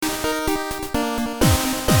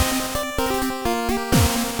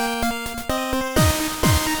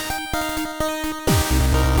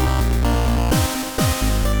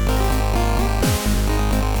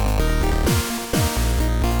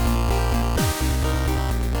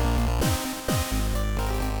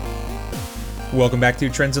Welcome back to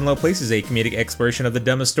Trends in Low Places, a comedic exploration of the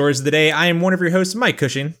dumbest stories of the day. I am one of your hosts, Mike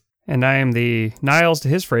Cushing. And I am the Niles to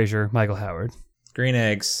his Frasier, Michael Howard. Green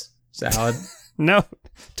eggs, salad. No,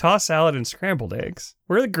 tossed salad and scrambled eggs.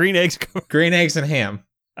 Where are the green eggs going? Green eggs and ham.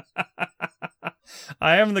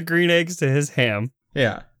 I am the green eggs to his ham.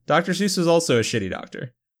 Yeah. Dr. Seuss was also a shitty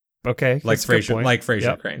doctor. Okay. Like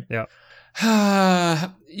Frasier Crane.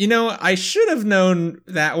 Yeah. You know, I should have known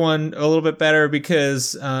that one a little bit better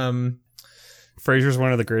because... Frasier's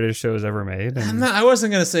one of the greatest shows ever made. And... I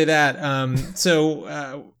wasn't going to say that.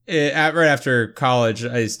 Right after college,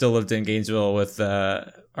 I still lived in Gainesville with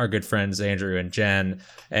our good friends Andrew and Jen.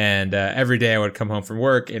 And every day I would come home from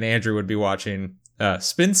work and Andrew would be watching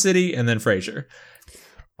Spin City and then Frasier.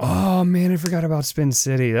 Oh, man, I forgot about Spin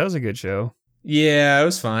City. That was a good show. Yeah, it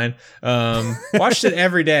was fine. Watched it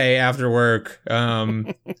every day after work.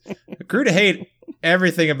 Grew to hate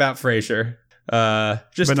everything about Frasier. But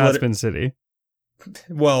not Spin City.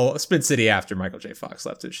 Well, Spin City after Michael J. Fox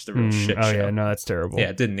left, it's just a real shit show. Oh yeah, no, that's terrible.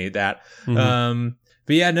 Yeah, didn't need that. Mm-hmm.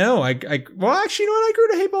 But yeah, no, well, actually, you know what? I grew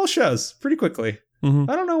to hate both shows pretty quickly. Mm-hmm.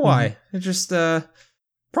 I don't know why. Mm-hmm. It just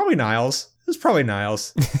probably Niles. It was probably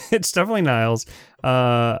Niles. It's definitely Niles.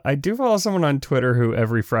 I do follow someone on Twitter who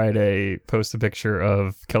every Friday posts a picture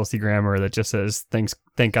of Kelsey Grammer that just says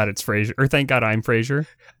 "Thank God it's Frasier" or "Thank God I'm Frasier."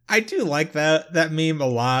 I do like that meme a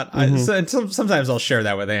lot. Mm-hmm. Sometimes I'll share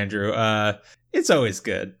that with Andrew. It's always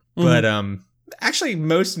good. Mm-hmm. But actually,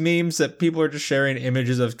 most memes that people are just sharing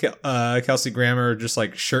images of Kelsey Grammer just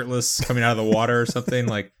like shirtless coming out of the water or something.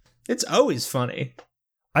 Like, it's always funny.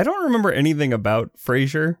 I don't remember anything about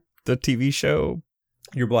Frasier, the TV show.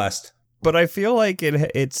 You're blessed. But I feel like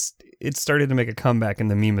it's started to make a comeback in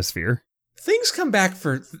the memosphere. Things come back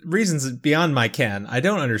for reasons beyond my ken. I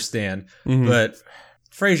don't understand. Mm-hmm. But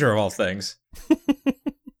Frasier of all things.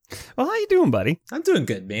 Well, how you doing, buddy? I'm doing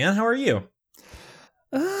good, man. How are you?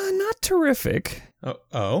 Not terrific.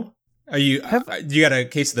 Oh? Are you? You got a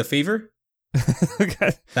case of the fever?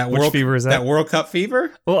 Which fever is that? That World Cup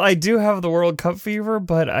fever? Well, I do have the World Cup fever,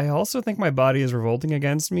 but I also think my body is revolting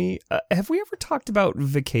against me. Have we ever talked about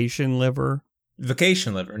vacation liver?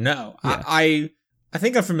 Vacation liver? No. Yeah. I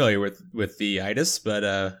think I'm familiar with the itis, but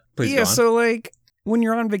please go on. So like when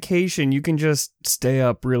you're on vacation, you can just stay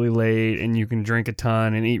up really late and you can drink a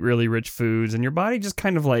ton and eat really rich foods, and your body just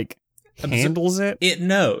kind of like handles it. It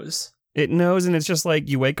knows. It knows, and it's just like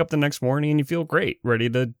you wake up the next morning and you feel great, ready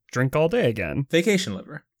to drink all day again. Vacation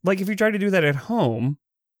liver. Like if you tried to do that at home,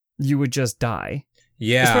 you would just die.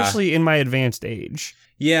 Yeah. Especially in my advanced age.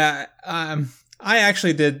 Yeah. I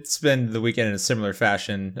actually did spend the weekend in a similar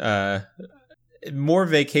fashion. More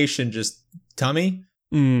vacation, just tummy.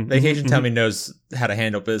 Vacation tummy knows how to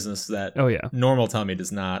handle business that normal tummy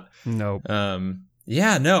does not. Nope.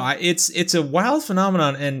 Yeah, no, it's a wild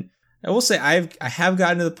phenomenon, and I will say I have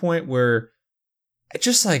gotten to the point where I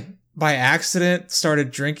just like by accident started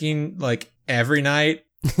drinking like every night.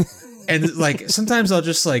 And like sometimes I'll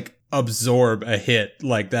just like absorb a hit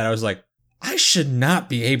like that. I was like, I should not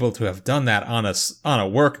be able to have done that on a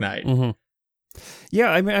work night. Mm-hmm. Yeah,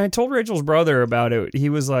 I mean, I told Rachel's brother about it. He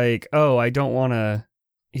was like, "Oh, I don't want to."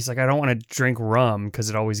 He's like, "I don't want to drink rum because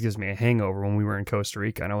it always gives me a hangover." When we were in Costa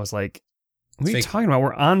Rica, and I was like, "What are you talking about?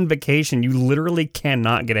 We're on vacation. You literally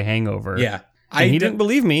cannot get a hangover." Yeah, and he didn't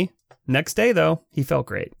believe me. Next day, though, he felt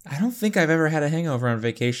great. I don't think I've ever had a hangover on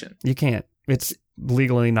vacation. You can't. It's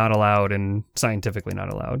legally not allowed and scientifically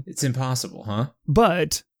not allowed. It's impossible, huh?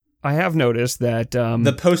 But I have noticed that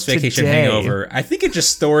the post-vacation hangover, I think it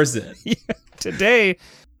just stores it. Yeah, today,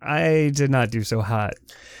 I did not do so hot.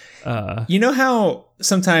 You know how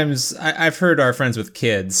sometimes I've heard our friends with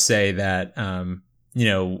kids say that,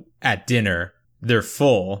 at dinner, they're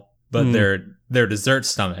full, but their dessert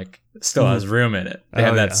stomach still has room in it. They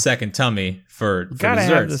have that second tummy for gotta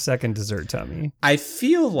desserts. Have the second dessert tummy. I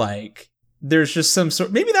feel like there's just some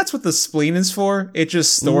sort. Maybe that's what the spleen is for. It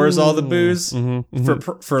just stores all the booze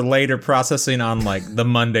for later processing on like the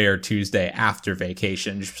Monday or Tuesday after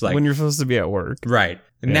vacation. Just like when you're supposed to be at work, right?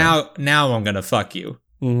 Yeah. Now I'm gonna fuck you.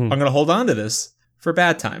 I'm gonna hold on to this for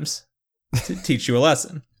bad times to teach you a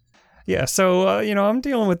lesson. Yeah. So I'm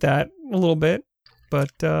dealing with that a little bit,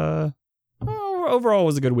 but overall it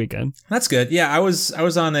was a good weekend. That's good. Yeah, I was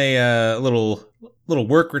on a little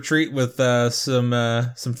work retreat with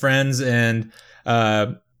some friends, and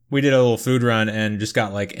we did a little food run and just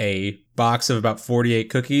got like a box of about 48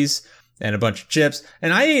 cookies and a bunch of chips.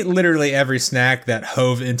 And I ate literally every snack that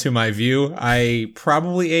hove into my view. I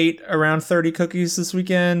probably ate around 30 cookies this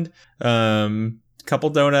weekend, couple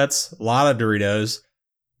donuts, a lot of Doritos.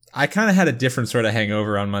 I kind of had a different sort of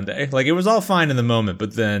hangover on Monday. Like, it was all fine in the moment,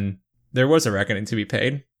 but then there was a reckoning to be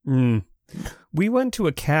paid. We went to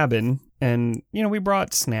a cabin and, we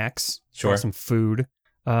brought snacks, Sure. brought some food.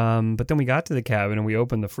 But then we got to the cabin and we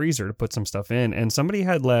opened the freezer to put some stuff in, and somebody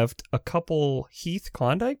had left a couple Heath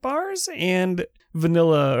Klondike bars and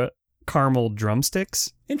vanilla caramel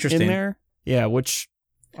drumsticks Interesting. in there. Yeah, which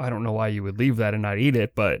I don't know why you would leave that and not eat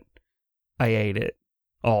it, but I ate it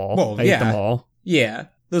all. Well, I ate them all. Yeah,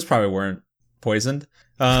 those probably weren't poisoned.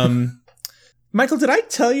 Michael, did I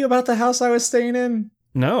tell you about the house I was staying in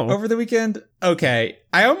No. over the weekend? Okay,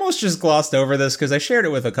 I almost just glossed over this because I shared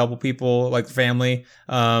it with a couple people, like family.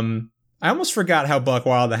 I almost forgot how buck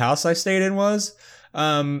wild the house I stayed in was.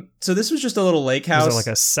 So this was just a little lake house. Was it like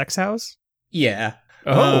a sex house? Yeah.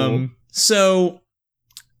 Oh.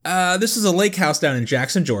 This is a lake house down in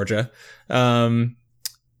Jackson, Georgia, owned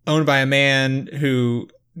by a man who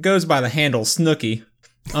goes by the handle Snooky,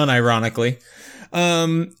 unironically.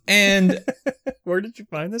 And Where did you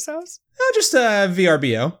find this house? just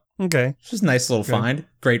VRBO. Okay. Just a nice little find.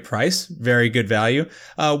 Great price. Very good value.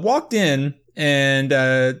 Walked in, and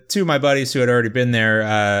two of my buddies who had already been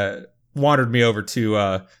there wandered me over to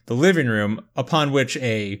the living room, upon which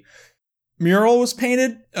a mural was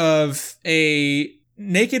painted of a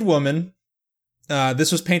naked woman.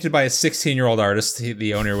 This was painted by a 16-year-old artist.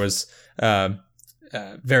 The owner was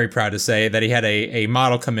very proud to say that he had a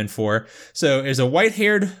model come in for. So it was a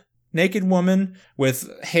white-haired naked woman with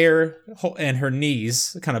hair and her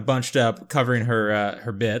knees kind of bunched up, covering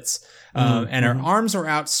her bits. And her arms were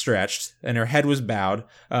outstretched and her head was bowed.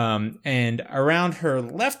 And around her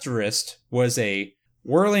left wrist was a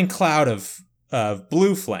whirling cloud of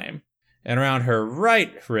blue flame. And around her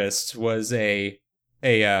right wrist was a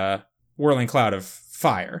whirling cloud of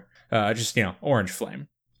fire. Just, orange flame.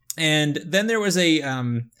 And then there was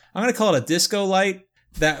I'm going to call it a disco light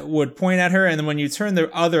that would point at her. And then when you turn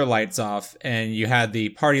the other lights off and you had the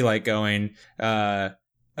party light going,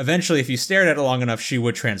 eventually, if you stared at it long enough, she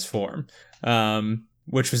would transform,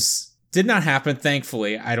 which did not happen,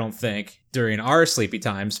 thankfully, I don't think, during our sleepy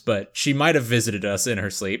times, but she might have visited us in her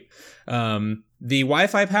sleep. The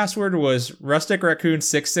Wi-Fi password was Rustic Raccoon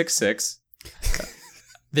 666.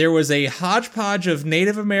 There was a hodgepodge of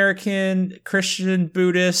Native American, Christian,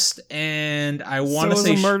 Buddhist, and I want to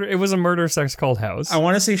say it was a murder sex cult house. I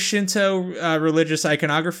want to say Shinto religious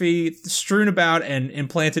iconography strewn about and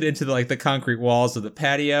implanted into the concrete walls of the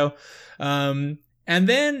patio. And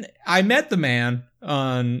then I met the man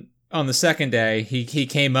on the second day. He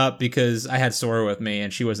came up because I had Sora with me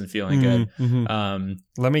and she wasn't feeling good. Mm-hmm.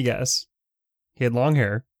 Let me guess. He had long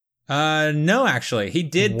hair. No, actually, he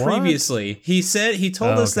did previously. He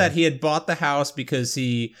told us that he had bought the house because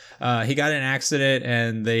he got in an accident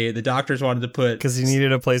and the doctors wanted to put, because he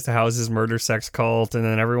needed a place to house his murder sex cult, and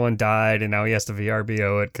then everyone died, and now he has to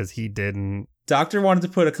VRBO it because he didn't. Doctor wanted to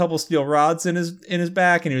put a couple steel rods in his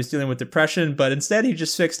back, and he was dealing with depression, but instead he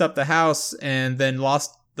just fixed up the house and then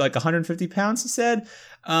lost 150 pounds, he said.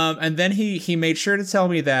 And then he made sure to tell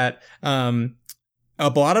me that a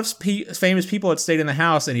lot of famous people had stayed in the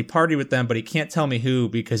house and he partied with them, but he can't tell me who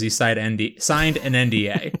because he signed an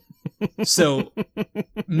NDA. So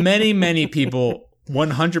many people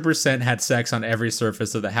 100% had sex on every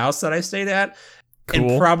surface of the house that I stayed at,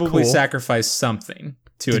 and probably sacrificed something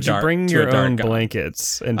to Did a dark. Did you bring to your a dark own god.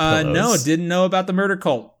 blankets and pillows? No, didn't know about the murder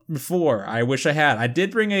cult before. I wish I had. I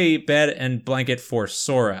did bring a bed and blanket for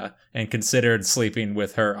Sora and considered sleeping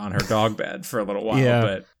with her on her dog bed for a little while. Yeah,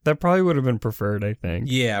 but that probably would have been preferred, I think.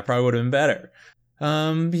 Yeah, probably would have been better.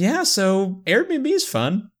 So Airbnb is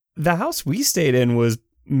fun. The house we stayed in was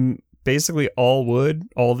basically all wood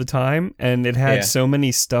all the time, and it had so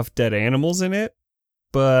many stuffed dead animals in it,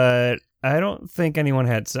 but I don't think anyone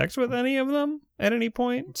had sex with any of them at any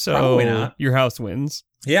point. So probably not. Your house wins.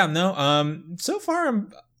 Yeah, no. So far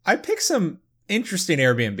I picked some interesting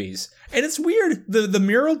Airbnbs, and it's weird. The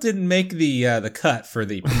mural didn't make the cut for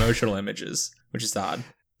the promotional images, which is odd.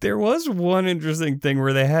 There was one interesting thing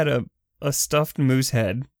where they had a stuffed moose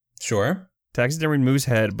head. Sure. Taxidermied moose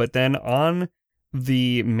head, but then on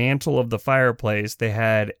the mantle of the fireplace, they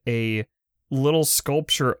had a little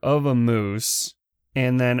sculpture of a moose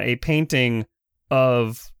and then a painting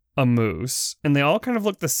of a moose. And they all kind of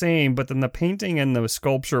looked the same, but then the painting and the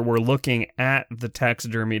sculpture were looking at the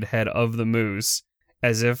taxidermied head of the moose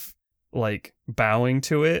as if, bowing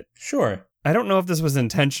to it. Sure. I don't know if this was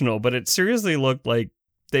intentional, but it seriously looked like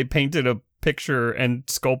they painted a picture and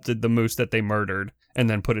sculpted the moose that they murdered and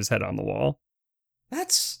then put his head on the wall.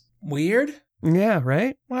 That's weird. Yeah,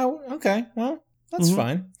 right? Well, okay. Well, that's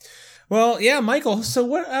fine. Well, yeah, Michael, so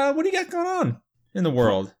what do you got going on in the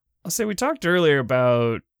world? I'll say we talked earlier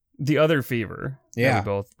about the other fever. Yeah.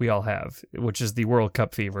 That we all have, which is the World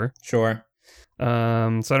Cup fever. Sure. So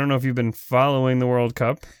I don't know if you've been following the World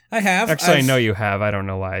Cup. I have. Actually, I know you have. I don't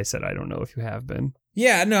know why I said I don't know if you have been.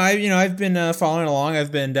 Yeah, no, I've been following along.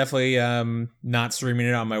 I've been definitely not streaming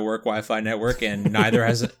it on my work Wi-Fi network, and neither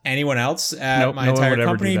has anyone else at my entire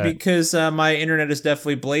company because my internet is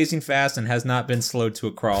definitely blazing fast and has not been slowed to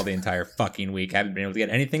a crawl the entire fucking week. I haven't been able to get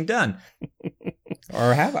anything done,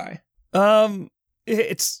 or have I?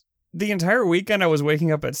 It's the entire weekend. I was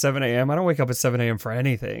waking up at 7 a.m. I don't wake up at 7 a.m. for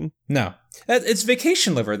anything. No, it's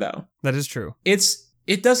vacation liver though. It is true.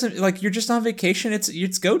 It doesn't like you're just on vacation.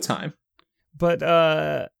 It's go time.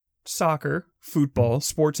 But soccer, football,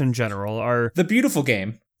 sports in general are the beautiful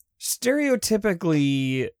game.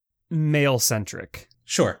 Stereotypically male-centric.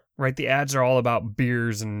 Sure. Right? The ads are all about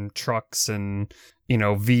beers and trucks and,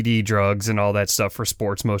 VD drugs and all that stuff for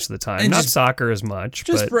sports most of the time. And not soccer as much.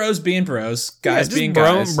 Just but, bros being bros. Guys being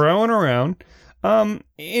guys. Broing around.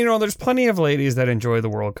 There's plenty of ladies that enjoy the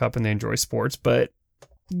World Cup and they enjoy sports, but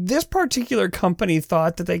this particular company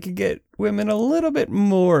thought that they could get women a little bit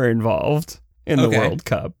more involved in the World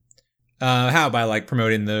Cup. How by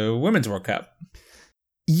promoting the Women's World Cup?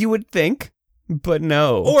 You would think, but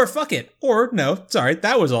no. Or fuck it. Or no, sorry,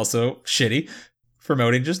 that was also shitty.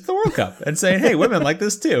 Promoting just the World Cup and saying, hey, women like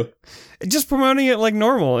this too. Just promoting it like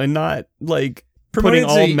normal and not putting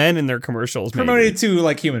all men in their commercials. Promoting it to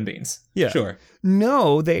human beings. Yeah. Sure.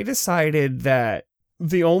 No, they decided that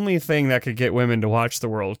the only thing that could get women to watch the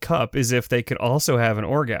World Cup is if they could also have an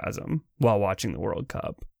orgasm while watching the World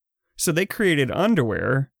Cup. So they created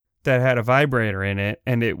underwear that had a vibrator in it,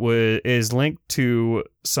 and it is linked to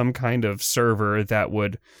some kind of server that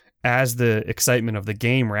would, as the excitement of the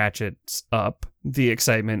game ratchets up, the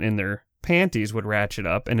excitement in their panties would ratchet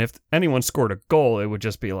up, and if anyone scored a goal, it would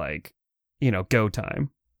just be go time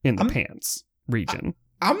in the pants region.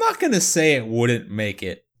 I'm not going to say it wouldn't make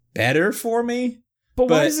it better for me. But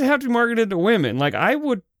why does it have to be marketed to women?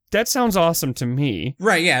 That sounds awesome to me.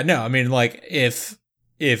 Right, yeah, no, I mean,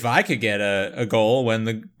 if I could get a goal when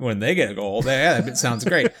they get a goal, that sounds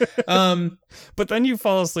great. But then you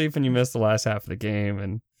fall asleep and you miss the last half of the game.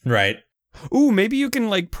 And right. Ooh, maybe you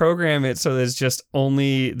can program it so that it's just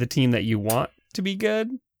only the team that you want to be good.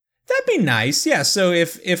 That'd be nice, yeah. So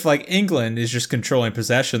if England is just controlling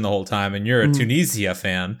possession the whole time, and you're a Tunisia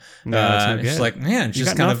fan, it's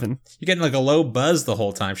just kind of you're getting a low buzz the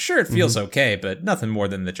whole time. Sure, it feels okay, but nothing more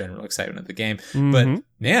than the general excitement of the game. But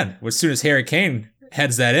man, as soon as Harry Kane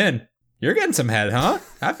heads that in, you're getting some head, huh?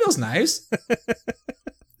 That feels nice.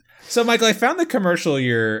 So, Michael, I found the commercial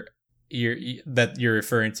you're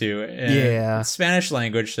referring to in Spanish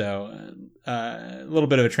language, so a little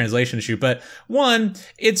bit of a translation issue. But one,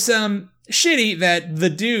 it's shitty that the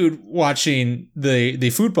dude watching the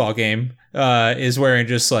football game is wearing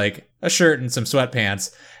just a shirt and some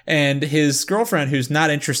sweatpants, and his girlfriend, who's not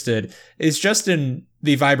interested, is just in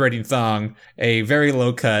the vibrating thong, a very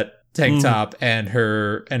low cut tank top, and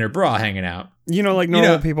her bra hanging out.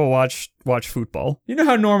 Normal people watch football. You know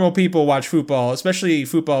how normal people watch football, especially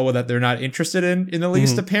football that they're not interested in the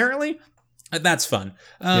least, apparently? That's fun.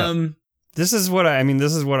 This is what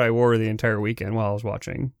I wore the entire weekend while I was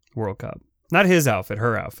watching World Cup. Not his outfit,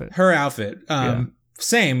 her outfit. Her outfit.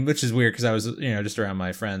 Same, which is weird because I was, just around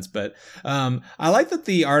my friends. But I like that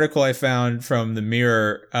the article I found from the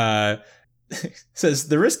Mirror says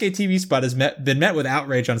the risque TV spot has been met with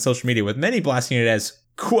outrage on social media, with many blasting it as,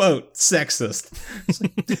 quote, sexist.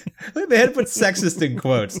 They had to put sexist in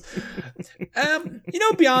quotes.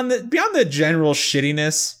 Beyond the general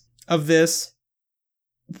shittiness of this,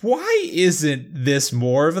 why isn't this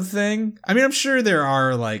more of a thing? I mean, I'm sure there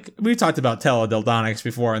are, we talked about teledildonics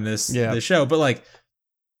before in this show, but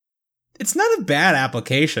it's not a bad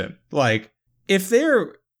application. If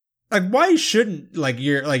they're why shouldn't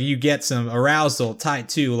you get some arousal tied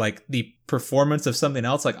to the performance of something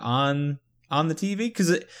else on the TV? Because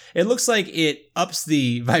it looks like it ups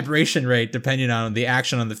the vibration rate depending on the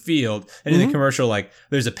action on the field. And in the commercial,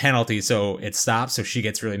 there's a penalty, so it stops, so she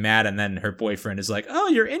gets really mad, and then her boyfriend is like, oh,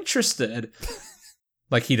 you're interested.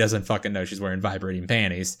 He doesn't fucking know she's wearing vibrating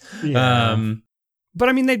panties. Yeah. But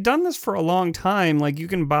I mean, they've done this for a long time. You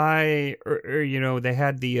can buy, or they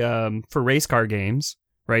had the, for race car games,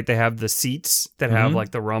 right? They have the seats that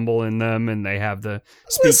have the rumble in them, and they have the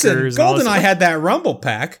speakers. Listen, GoldenEye had that rumble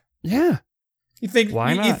pack. Yeah. You think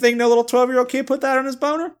why not? You think no little 12-year-old kid put that on his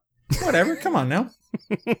boner? Whatever. Come on now.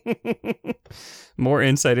 More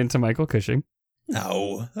insight into Michael Cushing.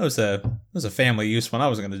 No, that was a family use one. I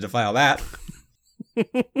wasn't going to defile that.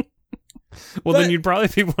 Well, then you'd probably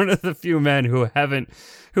be one of the few men who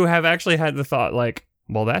have actually had the thought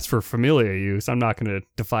well, that's for familiar use. I'm not going to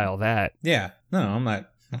defile that. Yeah. No, I'm not.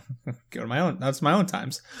 go to my own. That's my own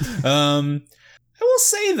times. I will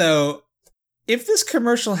say though, if this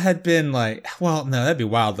commercial had been like, well, no, that'd be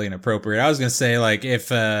wildly inappropriate. I was gonna say like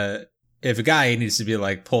if a guy needs to be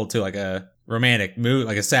like pulled to like a romantic movie,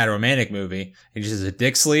 like a sad romantic movie, he just has a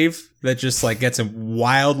dick sleeve that just like gets him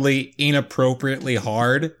wildly inappropriately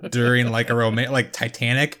hard during like a like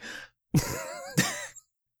Titanic.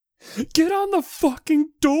 Get on the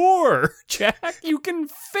fucking door, Jack. You can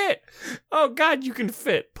fit. Oh, God, you can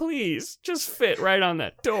fit. Please, just fit right on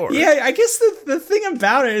that door. Yeah, I guess the thing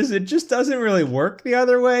about it is it just doesn't really work the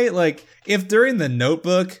other way. Like, if during The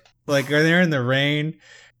Notebook, like, are they're in the rain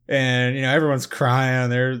and, you know, everyone's crying,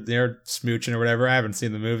 they're smooching or whatever. I haven't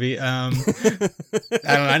seen the movie. I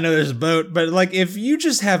know there's a boat, but, like, if you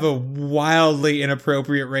just have a wildly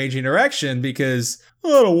inappropriate raging erection because I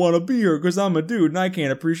don't want to be here because I'm a dude and I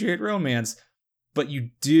can't appreciate romance. But you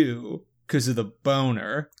do because of the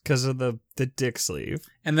boner. Because of the dick sleeve.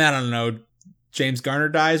 And then, I don't know, James Garner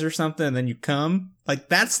dies or something and then you come. Like,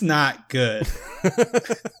 that's not good.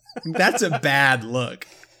 That's a bad look.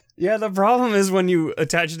 Yeah, the problem is when you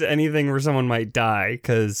attach it to anything where someone might die,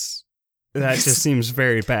 because that just seems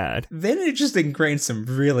very bad. Then it just ingrains some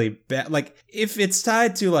really bad... Like, if it's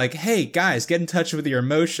tied to, like, hey, guys, get in touch with your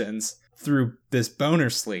emotions through this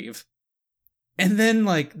boner sleeve. And then,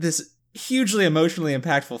 like, this hugely emotionally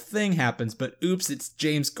impactful thing happens, but oops, it's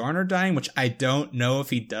James Garner dying, which I don't know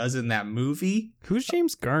if he does in that movie. Who's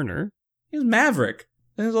James Garner? He was Maverick.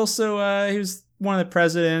 And he was also, he was one of the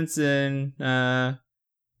presidents in,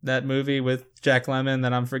 that movie with Jack Lemmon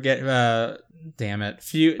that I'm forgetting, damn it.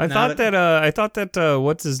 I thought that,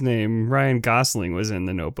 what's his name? Ryan Gosling was in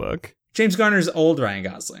The Notebook. James Garner's old Ryan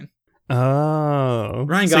Gosling. Oh.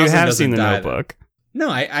 Ryan so Gosling you have doesn't seen The die, Notebook. No,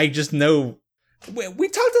 I just know. We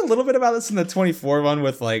talked a little bit about this in the 24 one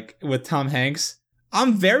with Tom Hanks.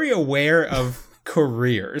 I'm very aware of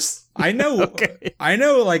careers. I know, Okay. I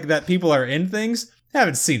know like that people are in things. I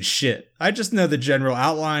haven't seen shit. I just know the general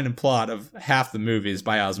outline and plot of half the movies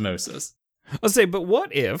by osmosis. I'll say, but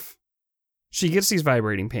what if she gets these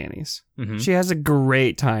vibrating panties? Mm-hmm. She has a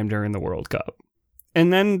great time during the World Cup.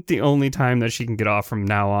 And then the only time that she can get off from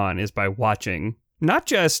now on is by watching not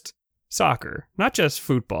just soccer, not just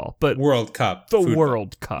football, but World Cup. The football.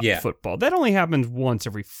 World Cup football. That only happens once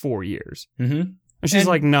every 4 years. Mm-hmm. And she's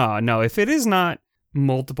like, no, if it is not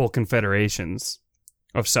multiple confederations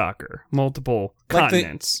of soccer, multiple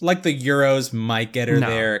continents. Like the Euros might get her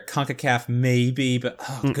there. CONCACAF maybe, but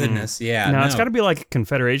goodness, yeah. No, it's got to be like a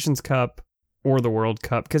Confederations Cup or the World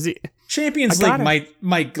Cup, because Champions League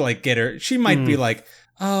might like get her. She might be like,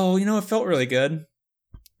 oh, you know, it felt really good.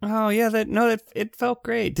 Oh yeah, it felt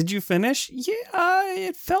great. Did you finish? Yeah,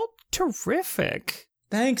 it felt terrific.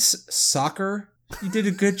 Thanks, soccer. You did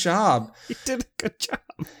a good job. You did a good job.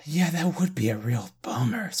 Yeah, that would be a real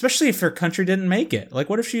bummer, especially if her country didn't make it. Like,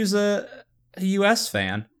 what if she's a U.S.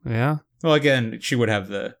 fan? Yeah. Well, again, she would have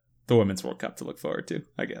the Women's World Cup to look forward to,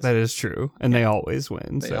 I guess. That is true, and they always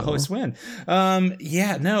win. They always win.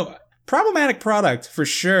 Yeah, no, problematic product for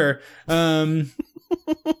sure. I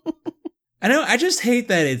know. I just hate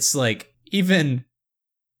that it's like even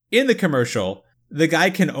in the commercial, the guy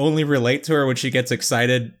can only relate to her when she gets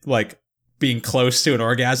excited, like being close to an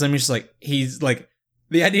orgasm. He's like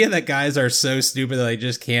the idea that guys are so stupid that they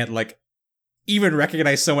just can't like even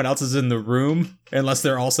recognize someone else is in the room unless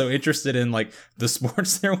they're also interested in like the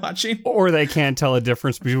sports they're watching, or they can't tell a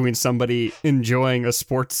difference between somebody enjoying a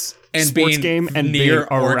sports game and near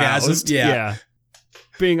being aroused. orgasm. Yeah,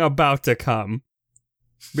 being about to come,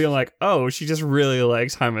 being like, oh, she just really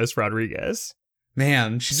likes James Rodriguez.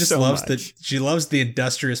 Man, she just loves the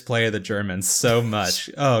industrious play of the Germans so much.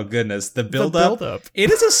 Oh goodness, the build up.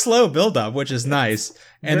 It is a slow build up, which is nice,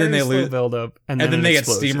 and then they lose build up, and then they get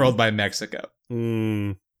steamrolled by Mexico.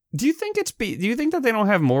 Do you think that they don't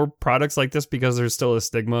have more products like this because there's still a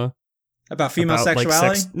stigma about female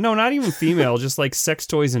sexuality? Like no, not even female, just like sex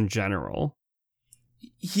toys in general.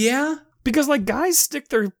 Yeah, because like guys stick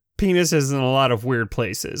their penises in a lot of weird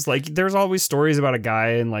places. Like there's always stories about a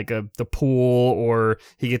guy in like the pool, or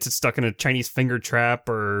he gets it stuck in a Chinese finger trap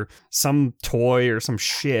or some toy or some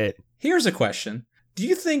shit. Here's a question. Do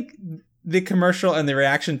you think the commercial and the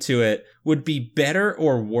reaction to it would be better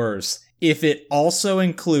or worse if it also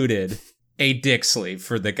included a dick sleeve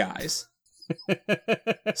for the guys?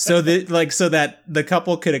 so that the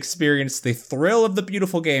couple could experience the thrill of the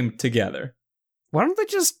beautiful game together. Why don't they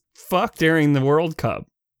just fuck during the World Cup?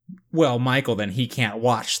 Well, Michael, then he can't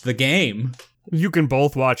watch the game. You can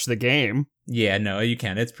both watch the game. Yeah, no, you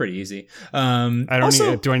can. It's pretty easy. Do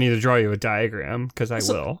I need to draw you a diagram? Because I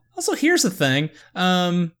will. Also, here's the thing.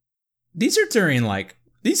 These are during, like,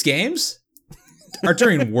 these games are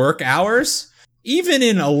during work hours, even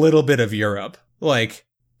in a little bit of Europe. Like,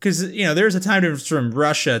 because, you know, there's a time difference from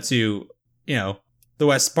Russia to, you know, the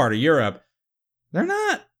west part of Europe. You're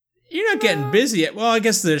not getting busy. Well, I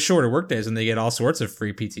guess the shorter work days and they get all sorts of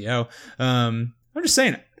free PTO. I'm just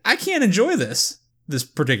saying, I can't enjoy this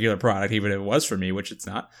particular product, even if it was for me, which it's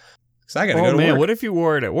not. So I gotta go to work. What if you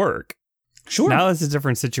wore it at work? Sure. Now it's a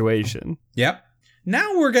different situation. Yep.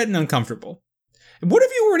 Now we're getting uncomfortable. What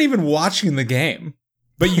if you weren't even watching the game,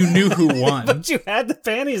 but you knew who won? But you had the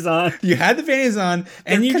panties on. You had the panties on,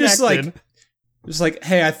 and you connected. just like,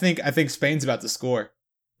 hey, I think Spain's about to score.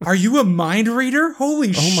 Are you a mind reader?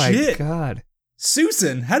 Holy shit! Oh my god,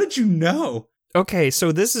 Susan, how did you know? Okay,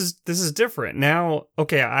 so this is different now.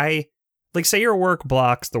 Okay, say your work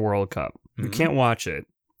blocks the World Cup. You can't watch it.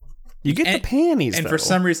 You get the panties, and though. For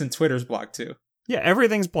some reason, Twitter's blocked too. Yeah,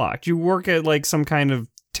 everything's blocked. You work at like some kind of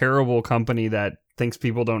terrible company that thinks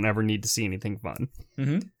people don't ever need to see anything fun.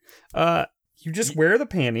 Mm-hmm. You just wear the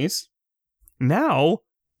panties. Now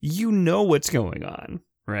you know what's going on,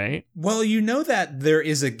 right? Well, you know that there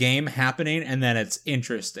is a game happening and that it's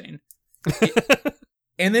interesting.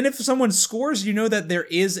 And then if someone scores, you know that there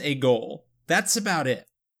is a goal. That's about it.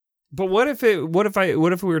 But what if we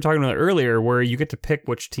were talking about earlier where you get to pick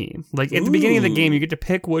which team? Like at the beginning of the game, you get to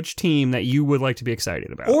pick which team that you would like to be excited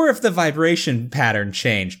about. Or if the vibration pattern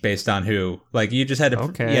changed based on who. Like you just had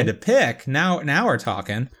to you had to pick. Now we're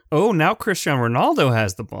talking. Oh, now Cristiano Ronaldo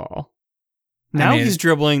has the ball. Now he's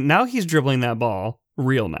dribbling that ball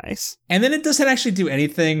real nice. And then it doesn't actually do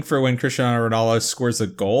anything for when Cristiano Ronaldo scores a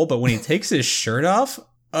goal, but when he takes his shirt off,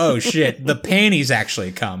 oh shit, the panties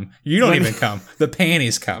actually come. You don't even come. The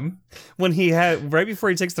panties come. When right before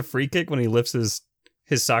he takes the free kick, when he lifts his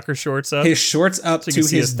soccer shorts up. His shorts up so to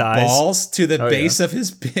his balls, to the base of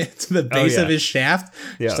his of his shaft.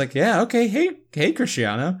 Yeah. Just like, yeah, okay, hey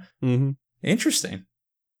Cristiano. Mm-hmm. Interesting.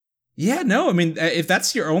 Yeah, no, I mean, if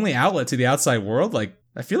that's your only outlet to the outside world, like,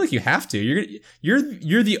 I feel like you have to.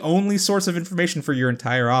 You're the only source of information for your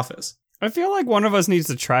entire office. I feel like one of us needs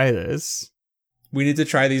to try this. We need to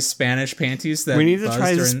try these Spanish panties. We need to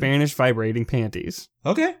try the Spanish vibrating panties.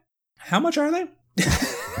 Okay. How much are they?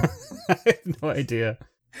 I have no idea.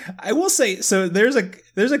 I will say, so there's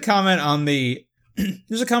a comment on the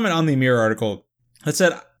Mirror article that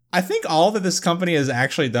said, I think all that this company has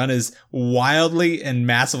actually done is wildly and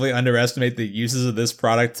massively underestimate the uses of this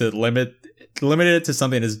product to limit it to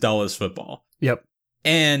something as dull as football. Yep.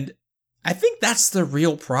 And I think that's the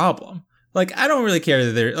real problem. Like, I don't really care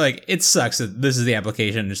that they're like, it sucks that this is the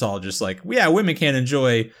application. It's all just like, yeah, women can't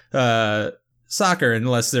enjoy soccer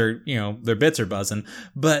unless their bits are buzzing.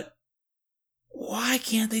 But why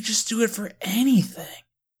can't they just do it for anything?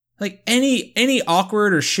 Like any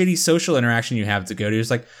awkward or shitty social interaction you have to go to,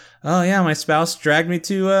 it's like, oh yeah, my spouse dragged me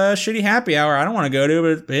to a shitty happy hour I don't want to go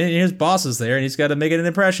to, but his boss is there and he's got to make an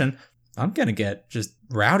impression. I'm gonna get just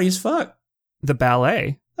rowdy as fuck. The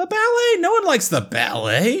ballet. The ballet? No one likes the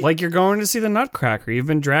ballet. Like you're going to see the Nutcracker. You've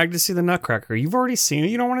been dragged to see the Nutcracker. You've already seen it.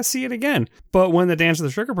 You don't want to see it again. But when the Dance of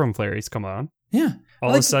the Sugar Plum Fairies come on, yeah,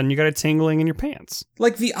 all of a sudden you got a tingling in your pants.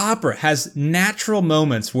 Like the opera has natural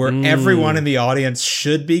moments where everyone in the audience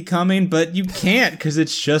should be coming, but you can't because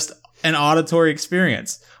it's just an auditory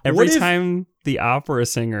experience. Every time the opera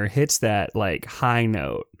singer hits that like high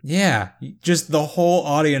note. Yeah, just the whole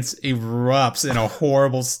audience erupts in a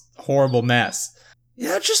horrible mess.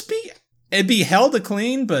 Yeah, it'd be hell to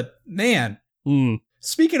clean, but man,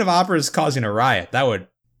 speaking of operas causing a riot, that would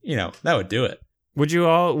do it. Would you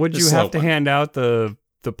have to hand out the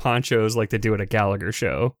ponchos like they do at a Gallagher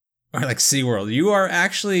show? Or like SeaWorld.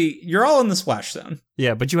 You're all in the splash zone.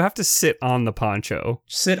 Yeah, but you have to sit on the poncho.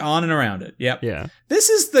 Sit on and around it. Yep. Yeah. This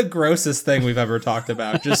is the grossest thing we've ever talked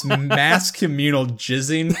about. Just mass communal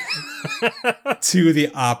jizzing to the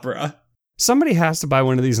opera. Somebody has to buy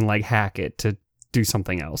one of these and like hack it to do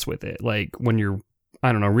something else with it. Like when you're,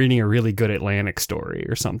 I don't know, reading a really good Atlantic story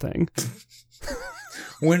or something.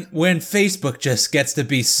 When Facebook just gets to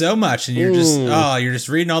be so much and you're just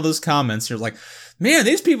reading all those comments, you're like, man,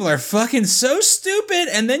 these people are fucking so stupid.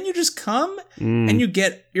 And then you just come and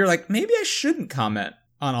you're like, maybe I shouldn't comment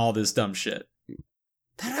on all this dumb shit.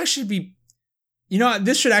 That actually be,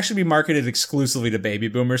 this should actually be marketed exclusively to baby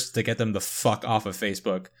boomers to get them the fuck off of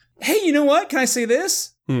Facebook. Hey, you know what? Can I say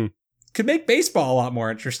this? Could make baseball a lot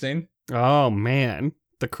more interesting. Oh, man.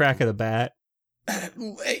 The crack of the bat.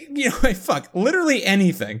 Fuck, literally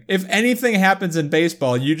anything. If anything happens in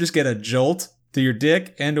baseball, you just get a jolt to your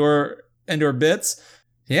dick and or bits.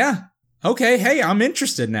 Yeah. Okay. Hey, I'm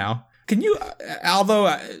interested now. Can you, although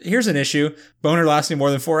here's an issue, boner lasting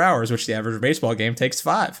more than 4 hours, which the average baseball game takes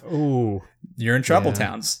 5. Ooh. You're in trouble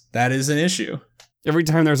towns. That is an issue. Every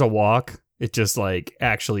time there's a walk, it just like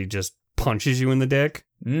actually just punches you in the dick.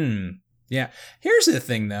 Yeah. Here's the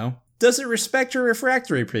thing, though. Does it respect your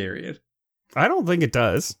refractory period? I don't think it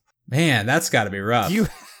does. Man, that's got to be rough. You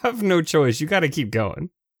have no choice. You got to keep going.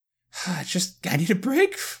 I need a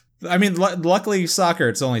break. I mean, luckily soccer,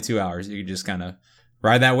 it's only 2 hours. You can just kind of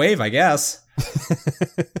ride that wave, I guess.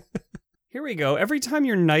 Here we go. Every time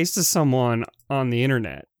you're nice to someone on the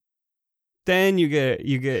internet, then you get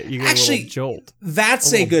Actually, a little jolt.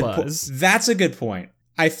 That's a good point. That's a good point.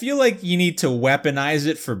 I feel like you need to weaponize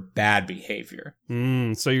it for bad behavior.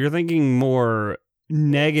 So you're thinking more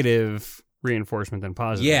negative reinforcement than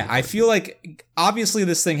positive. Yeah, I feel like obviously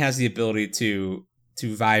this thing has the ability to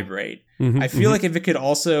vibrate. I feel like if it could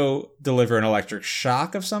also deliver an electric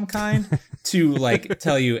shock of some kind to like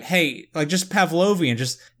tell you, hey, like just Pavlovian,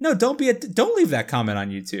 don't leave that comment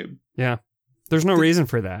on YouTube. Yeah. There's no reason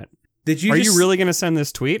for that. Are you really going to send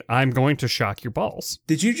this tweet? I'm going to shock your balls.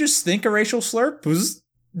 Did you just think a racial slur?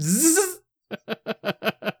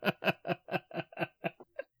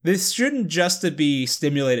 This shouldn't just to be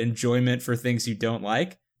stimulate enjoyment for things you don't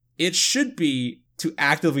like. It should be to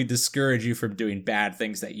actively discourage you from doing bad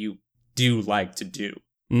things that you do like to do.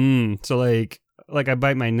 So like I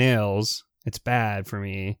bite my nails, it's bad for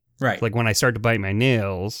me. Right. Like when I start to bite my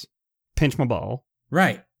nails, pinch my ball.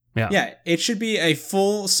 Right. Yeah. Yeah, it should be a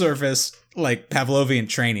full service like Pavlovian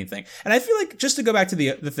training thing. And I feel like just to go back to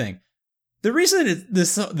the thing, the reason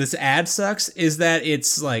this ad sucks is that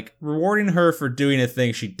it's like rewarding her for doing a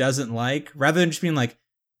thing she doesn't like, rather than just being like,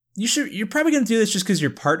 you're probably going to do this just because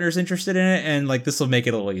your partner's interested in it, and like this will make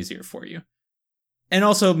it a little easier for you. And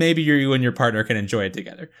also maybe you and your partner can enjoy it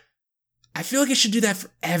together. I feel like it should do that for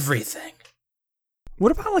everything.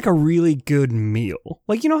 What about like a really good meal?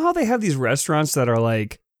 Like, you know how they have these restaurants that are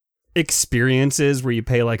like experiences where you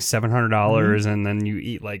pay like $700 and then you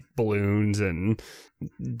eat like balloons and,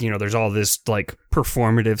 you know, there's all this like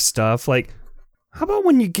performative stuff. Like, how about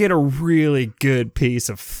when you get a really good piece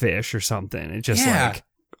of fish or something? It just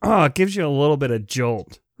it gives you a little bit of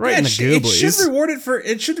jolt. Right in the gooblies.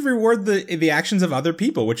 It should reward the actions of other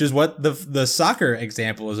people, which is what the soccer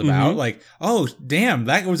example is about. Like, oh damn,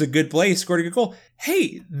 that was a good play, scored a good goal.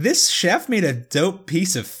 Hey, this chef made a dope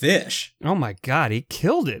piece of fish. Oh my god, he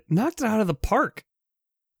killed it. Knocked it out of the park.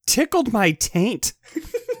 Tickled my taint.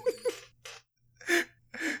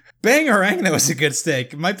 Bangarang, that was a good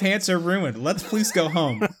steak. My pants are ruined. Let's please go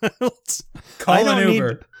home. Call an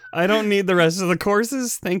Uber. I don't need the rest of the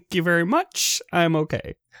courses. Thank you very much. I'm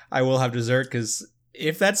okay. I will have dessert because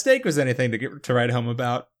if that steak was anything to write home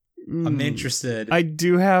about, I'm interested. I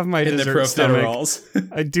do have my in dessert the stomach.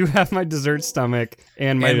 I do have my dessert stomach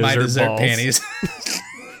and my dessert balls. Panties.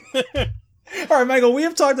 All right, Michael, we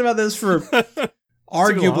have talked about this for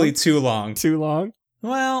arguably too long. Too long?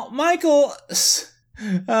 Well, Michael,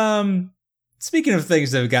 speaking of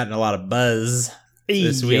things that have gotten a lot of buzz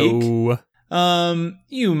this week,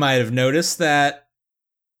 you might have noticed that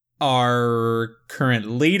our current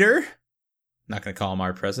leader, not going to call him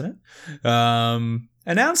our president,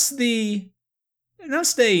 announced a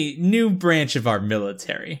new branch of our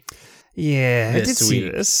military. Yeah, I did see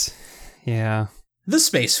this. Yeah. The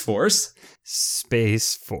Space Force.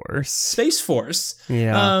 Space Force.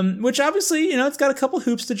 Yeah. Which obviously, you know, it's got a couple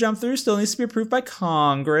hoops to jump through, still needs to be approved by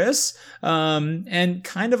Congress, and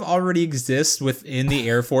kind of already exists within the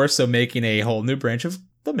Air Force, so making a whole new branch of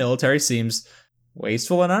the military seems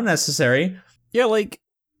wasteful and unnecessary. Yeah, like,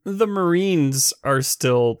 the Marines are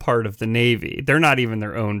still part of the Navy. They're not even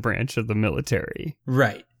their own branch of the military.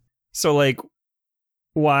 Right. So, like,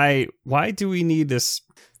 why do we need this?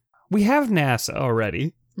 We have NASA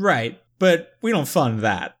already. Right. But we don't fund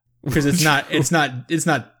that because it's not,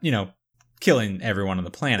 you know, killing everyone on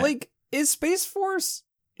the planet. Like, is Space Force,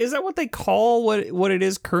 is that what they call what it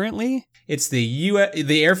is currently? It's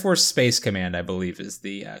the Air Force Space Command, I believe, is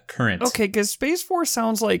the current. Okay, because Space Force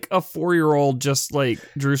sounds like a 4-year-old just like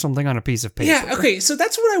drew something on a piece of paper. Yeah, okay, so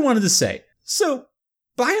that's what I wanted to say. So,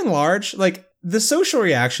 by and large, like, the social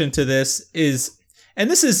reaction to this is, and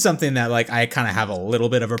this is something that, like, I kind of have a little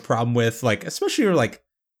bit of a problem with, like, especially, like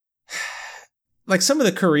some of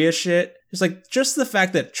the Korea shit. It's like, just the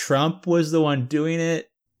fact that Trump was the one doing it,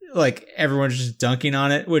 like, everyone's just dunking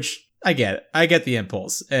on it, which I get it. I get the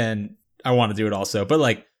impulse, and I want to do it also. But,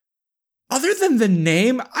 like, other than the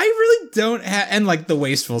name, I really don't have, and, like, the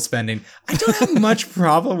wasteful spending, I don't have much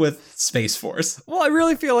problem with Space Force. Well, I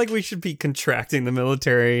really feel like we should be contracting the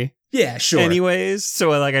military. Yeah, sure. Anyways, so,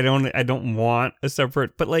 like, I don't want a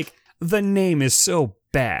separate, but, like, the name is so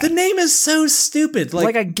bad. The name is so stupid.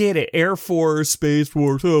 Like I get it, Air Force, Space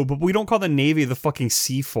Force, but we don't call the Navy the fucking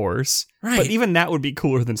Sea Force. Right. But even that would be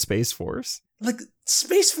cooler than Space Force. Like,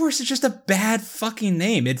 Space Force is just a bad fucking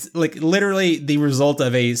name. It's like literally the result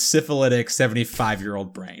of a syphilitic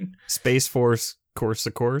 75-year-old brain. Space Force, course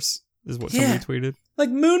to course, is what somebody tweeted.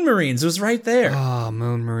 Like Moon Marines was right there. Oh,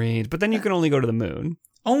 Moon Marines. But then you can only go to the moon.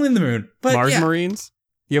 Only the moon. But Mars Marines?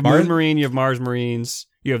 You have Moon Marine, you have Mars Marines,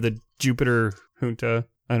 you have the Jupiter Junta.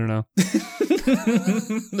 I don't know.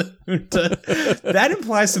 The Junta. That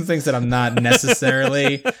implies some things that I'm not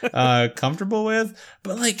necessarily comfortable with.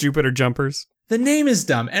 But like Jupiter Jumpers. The name is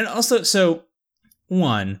dumb. And also, so,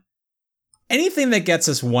 one, anything that gets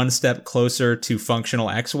us one step closer to functional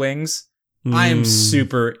X-Wings, I am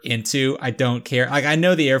super into. I don't care. Like, I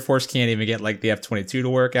know the Air Force can't even get, like, the F-22 to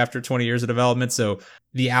work after 20 years of development, so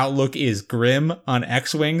the outlook is grim on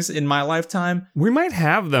X-Wings in my lifetime. We might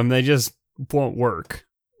have them, they just won't work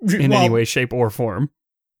in any way, shape, or form.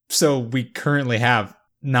 So we currently have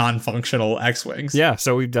non-functional X-Wings. Yeah,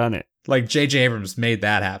 so we've done it. Like, J.J. Abrams made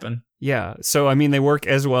that happen. Yeah, so I mean, they work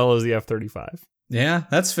as well as the F-35. Yeah,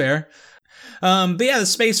 that's fair. But yeah, the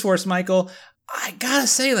Space Force, Michael, I gotta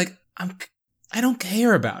say, like, I don't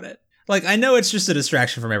care about it. Like, I know it's just a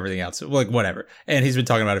distraction from everything else. Like, whatever. And he's been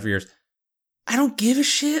talking about it for years. I don't give a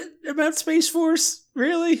shit about Space Force,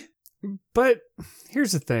 really. But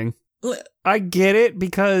here's the thing. I get it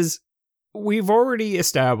because we've already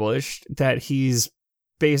established that he's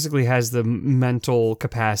basically has the mental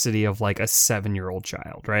capacity of like a 7-year-old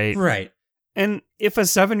child, right? Right. And if a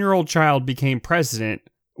 7-year-old child became president,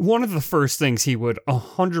 one of the first things he would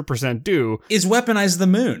 100% do is weaponize the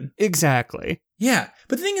moon. Exactly. Yeah.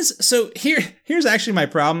 But the thing is, so here's actually my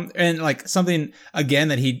problem. And like something, again,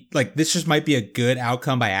 that this just might be a good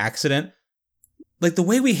outcome by accident. Like the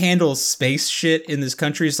way we handle space shit in this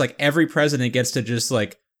country is like every president gets to just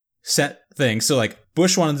like set things. So like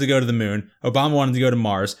Bush wanted to go to the moon, Obama wanted to go to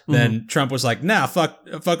Mars, then Trump was like, nah, fuck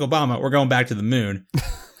Obama, we're going back to the moon.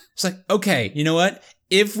 It's like, okay, you know what?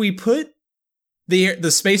 If we put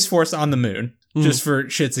the Space Force on the moon, just for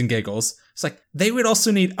shits and giggles, it's like they would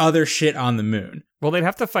also need other shit on the moon. Well, they'd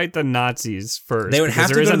have to fight the Nazis first. They would have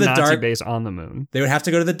to go to the Nazi dark base on the moon. They would have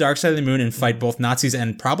to go to the dark side of the moon and fight both Nazis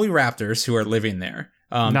and probably Raptors who are living there.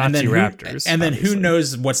 Raptors. And then who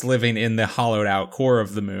knows what's living in the hollowed out core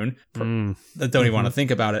of the moon that don't even want to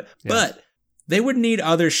think about it. Yeah. But they would need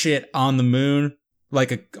other shit on the moon,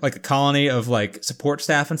 like a colony of like support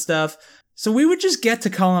staff and stuff. So we would just get to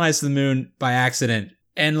colonize the moon by accident,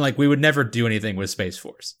 and like we would never do anything with Space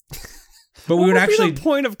Force. But we would actually. What's the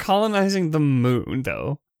point of colonizing the moon,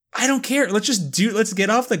 though? I don't care. Let's get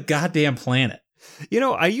off the goddamn planet. You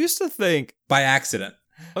know, I used to think by accident.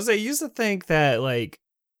 I used to think that like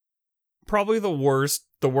probably the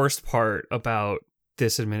worst part about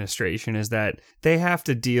this administration is that they have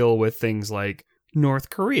to deal with things like North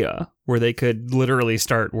Korea, where they could literally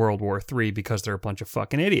start World War III because they're a bunch of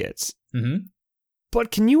fucking idiots. Mm-hmm.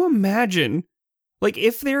 But can you imagine, like,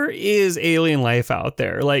 if there is alien life out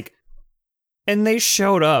there, like, and they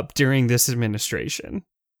showed up during this administration,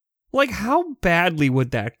 like, how badly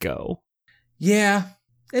would that go? Yeah,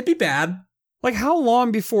 it'd be bad. Like, how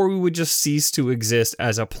long before we would just cease to exist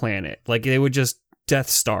as a planet? Like, they would just Death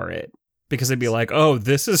Star it because they'd be like, "Oh,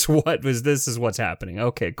 this is what's happening."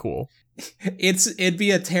 Okay, cool. It'd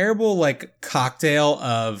be a terrible like cocktail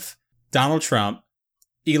of Donald Trump,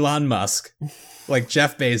 Elon Musk, like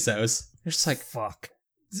Jeff Bezos. They're just like, fuck.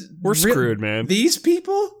 We're screwed, man. These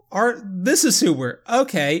people this is who we're.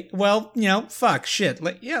 Okay, well, you know, fuck, shit.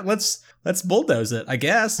 Let's bulldoze it, I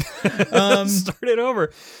guess. Start it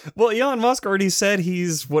over. Well, Elon Musk already said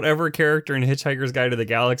he's whatever character in Hitchhiker's Guide to the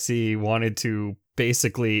Galaxy wanted to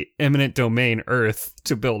basically eminent domain Earth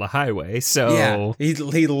to build a highway. So yeah,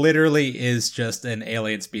 he literally is just an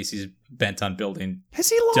alien species bent on building. Has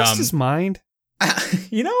he lost his mind?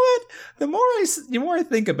 You know what? The more I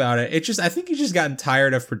think about it, I think he's just gotten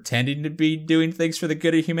tired of pretending to be doing things for the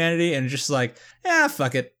good of humanity and just like, yeah,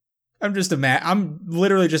 fuck it. I'm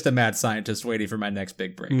literally just a mad scientist waiting for my next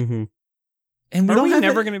big break. Mm-hmm. And are we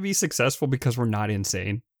never going to be successful because we're not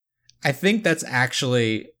insane? I think that's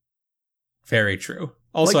actually very true.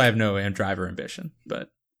 Also, I have no driver ambition, but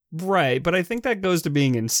right. But I think that goes to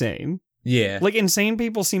being insane. Yeah. Like, insane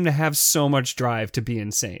people seem to have so much drive to be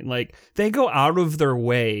insane. Like, they go out of their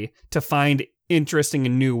way to find interesting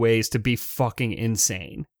and new ways to be fucking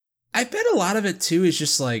insane. I bet a lot of it, too, is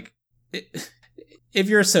just like, if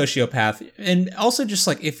you're a sociopath, and also just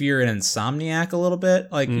like if you're an insomniac a little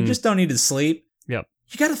bit, like you just don't need to sleep. Yep.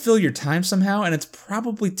 You got to fill your time somehow, and it's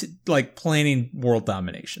probably like planning world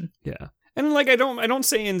domination. Yeah. And like, I don't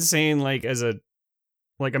say insane like as a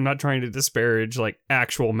Like, I'm not trying to disparage, like,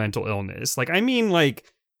 actual mental illness. Like, I mean, like,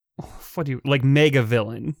 like, mega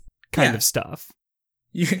villain kind of stuff.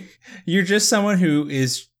 You're just someone who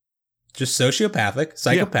is just sociopathic,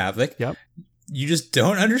 psychopathic. Yep. You just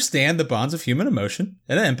don't understand the bonds of human emotion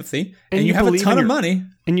and empathy. And you have a ton of money.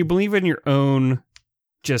 And you believe in your own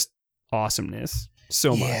just awesomeness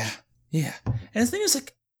so much. Yeah. And the thing is,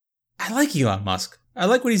 like, I like Elon Musk. I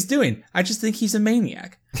like what he's doing. I just think he's a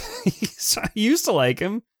maniac. I used to like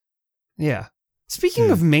him. Yeah.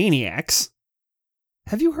 Speaking of maniacs,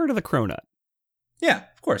 have you heard of the Cronut? Yeah,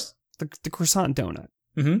 of course. The croissant donut.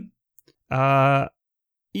 Mm-hmm.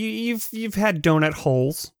 You've had donut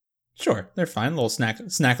holes. Sure, they're fine. Little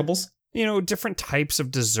snackables. You know, different types of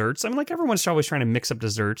desserts. I mean, like, everyone's always trying to mix up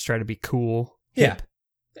desserts, try to be cool. Yeah. Hip.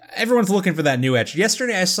 Everyone's looking for that new edge.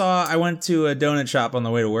 Yesterday I went to a donut shop on the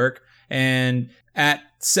way to work, and at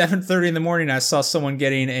 7:30 in the morning I saw someone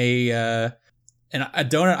getting a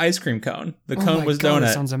donut ice cream cone. The cone was donut.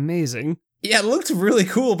 That sounds amazing. Yeah, it looked really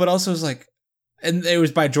cool, but also was like, and it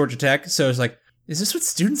was by Georgia Tech, so it was like, is this what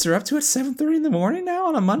students are up to at 7:30 in the morning now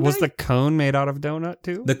on a Monday? Was the cone made out of donut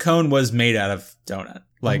too? The cone was made out of donut,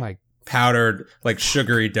 like powdered, like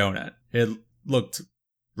sugary donut. It looked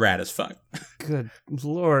rad as fuck. Good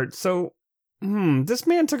Lord. So, this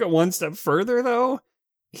man took it one step further, though.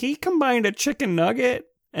 He combined a chicken nugget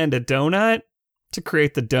and a donut to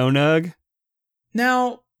create the donug.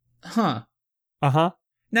 Now, Uh-huh.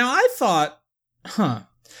 Now I thought,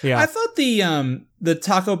 Yeah. I thought the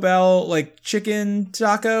Taco Bell, like, chicken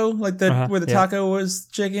taco, like where the taco was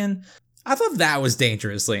chicken, I thought that was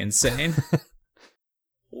dangerously insane.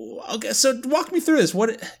 Okay, so walk me through this.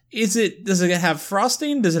 What is it? Does it have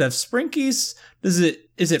frosting? Does it have Sprinkies? Is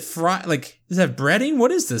it fried? Like, does it have breading?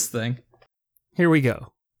 What is this thing? Here we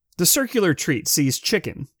go. The circular treat sees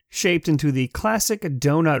chicken shaped into the classic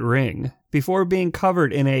donut ring before being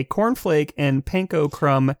covered in a cornflake and panko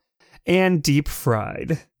crumb and deep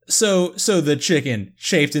fried. So the chicken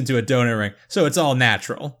shaped into a donut ring. So it's all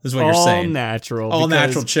natural, is what you're saying. All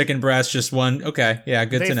natural chicken breast, just one. Okay, yeah,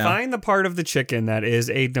 good to know. They find the part of the chicken that is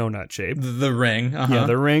a donut shape. The ring. Yeah,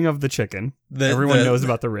 the ring of the chicken. Everyone knows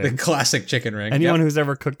about the ring. The classic chicken ring. Anyone who's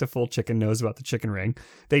ever cooked a full chicken knows about the chicken ring.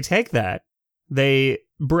 They take that, they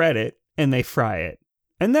bread it, and they fry it.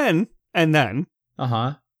 And then,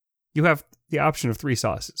 you have the option of 3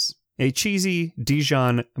 sauces. A cheesy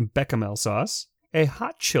Dijon bechamel sauce, a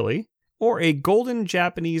hot chili, or a golden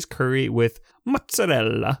Japanese curry with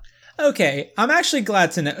mozzarella. Okay, I'm actually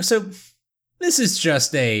glad to know. So this is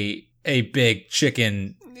just a big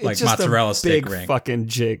chicken, like, just mozzarella stick big ring. Fucking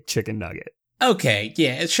chicken nugget. Okay,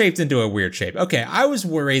 yeah, it's shaped into a weird shape. Okay, I was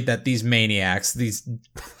worried that these maniacs, these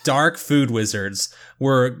dark food wizards,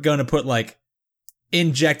 were going to put, like,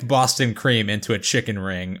 inject Boston cream into a chicken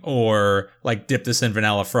ring, or, like, dip this in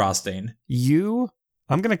vanilla frosting.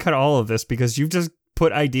 I'm going to cut all of this because you've just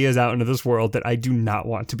put ideas out into this world that I do not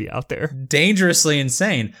want to be out there. Dangerously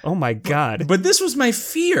insane. Oh my God. But this was my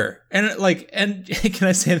fear. And can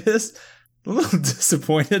I say this? I'm a little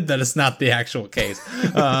disappointed that it's not the actual case.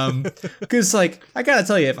 Because, like, I gotta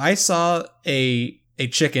tell you, if I saw a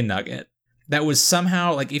chicken nugget that was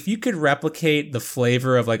somehow, like, if you could replicate the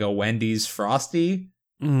flavor of, like, a Wendy's Frosty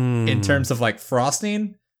in terms of, like,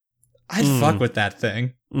 frosting, I'd fuck with that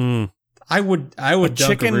thing. I would a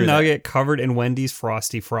chicken nugget covered in Wendy's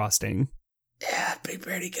Frosty frosting. Yeah, be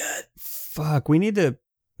pretty good. Fuck, we need to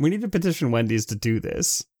petition Wendy's to do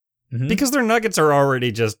this. Because their nuggets are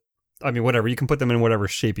already just, I mean, whatever, you can put them in whatever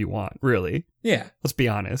shape you want, really. Yeah. Let's be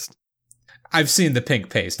honest. I've seen the pink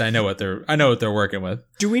paste. I know what they're working with.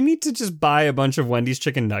 Do we need to just buy a bunch of Wendy's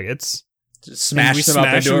chicken nuggets? Just smash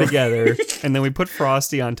them together, and then we put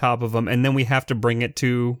Frosty on top of them, and then we have to bring it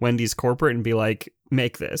to Wendy's corporate and be like,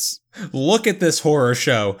 make this. Look at this horror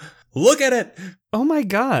show. Look at it. Oh my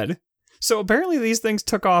God. So apparently these things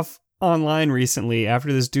took off online recently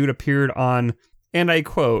after this dude appeared on, and I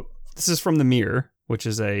quote, this is from The Mirror, which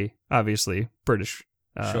is a, obviously, British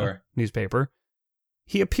newspaper.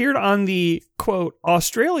 He appeared on the, quote,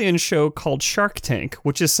 Australian show called Shark Tank,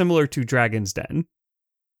 which is similar to Dragon's Den.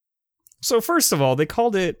 So first of all, they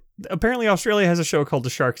called it, apparently Australia has a show called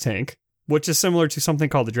The Shark Tank, which is similar to something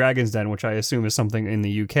called The Dragon's Den, which I assume is something in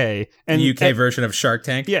the UK. And the UK version of Shark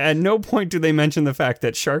Tank? Yeah, at no point do they mention the fact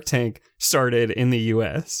that Shark Tank started in the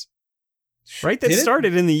US. Right? That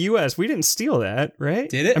started in the US. We didn't steal that, right?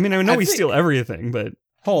 Did it? I mean, I know we steal everything, but...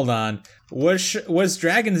 Hold on. Was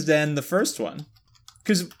Dragon's Den the first one?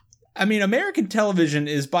 Because, I mean, American television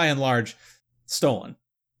is by and large stolen.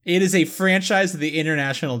 It is a franchise of the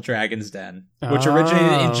International Dragon's Den, which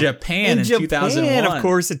originated in Japan in 2001. Of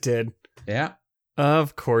course it did. Yeah.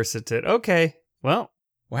 Of course it did. Okay. Well,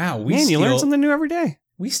 Wow, you learn something new every day.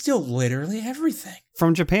 We steal literally everything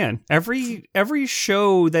from Japan. Every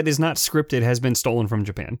show that is not scripted has been stolen from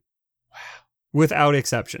Japan. Wow, without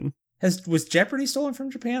exception. Was Jeopardy stolen from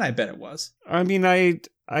Japan? I bet it was. I mean, I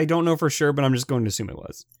don't know for sure, but I'm just going to assume it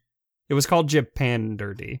was. It was called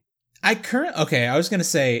Japanderdy. I was going to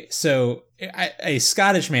say, so a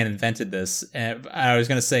Scottish man invented this, and I was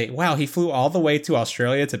going to say, wow, he flew all the way to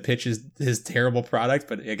Australia to pitch his terrible product,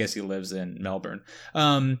 but I guess he lives in Melbourne.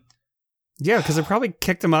 Yeah, because they probably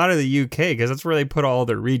kicked him out of the UK, because that's where they put all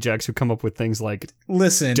their rejects who come up with things like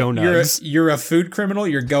donuts. You're a food criminal,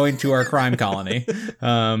 you're going to our crime colony.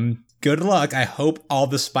 Good luck. I hope all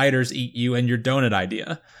the spiders eat you and your donut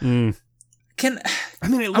idea.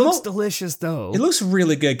 It looks delicious, though. It looks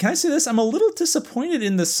really good. Can I say this? I'm a little disappointed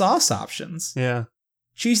in the sauce options. Yeah.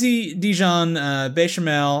 Cheesy Dijon,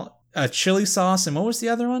 bechamel, chili sauce, and what was the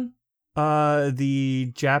other one?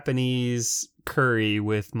 The Japanese curry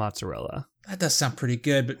with mozzarella. That does sound pretty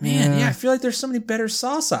good, but man, I feel like there's so many better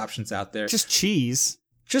sauce options out there. Just cheese.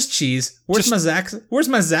 Where's my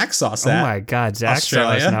Zax sauce at? Oh my God, Zax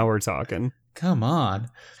sauce. Now we're talking. Come on.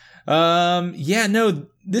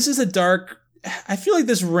 This is a dark. I feel like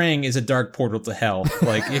this ring is a dark portal to hell.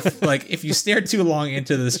 If you stare too long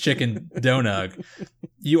into this chicken donug,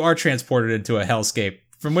 you are transported into a hellscape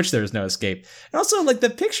from which there is no escape. And also, the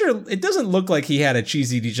picture, it doesn't look like he had a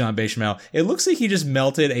cheesy Dijon bechamel. It looks like he just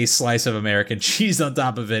melted a slice of American cheese on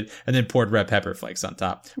top of it and then poured red pepper flakes on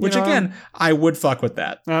top. Which, again, I would fuck with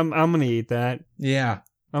that. I'm going to eat that. Yeah.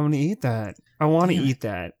 I'm going to eat that. I want to eat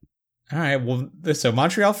that. All right. Well, so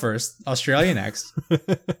Montreal first, Australia next.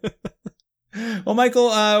 Well,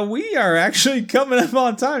 Michael, we are actually coming up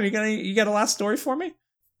on time. You got a last story for me?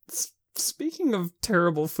 Speaking of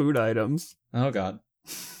terrible food items. Oh, God.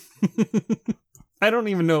 I don't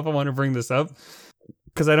even know if I want to bring this up,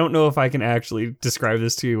 because I don't know if I can actually describe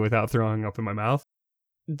this to you without throwing up in my mouth.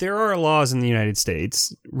 There are laws in the United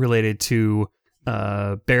States related to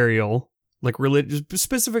burial,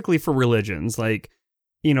 specifically for religions,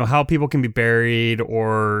 how people can be buried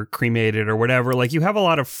or cremated or whatever. You have a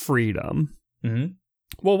lot of freedom. Mm-hmm.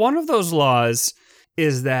 Well, one of those laws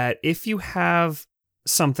is that if you have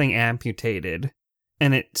something amputated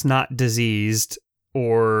and it's not diseased,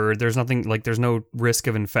 or there's nothing, there's no risk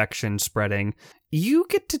of infection spreading, you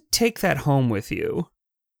get to take that home with you.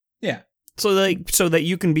 Yeah. So that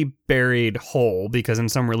you can be buried whole, because in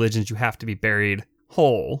some religions you have to be buried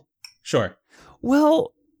whole. Sure.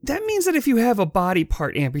 Well, that means that if you have a body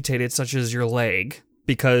part amputated, such as your leg,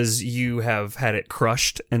 because you have had it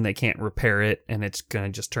crushed and they can't repair it, and it's going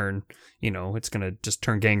to just turn,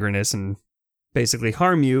 turn gangrenous and basically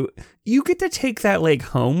harm you, you get to take that leg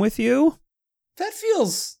home with you. That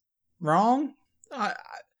feels wrong.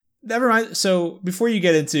 Never mind. So before you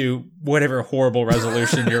get into whatever horrible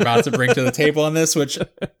resolution you're about to bring to the table on this, which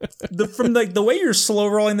from the way you're slow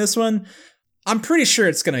rolling this one, I'm pretty sure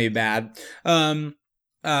it's going to be bad. A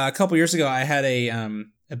couple years ago, I had a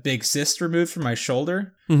big cyst removed from my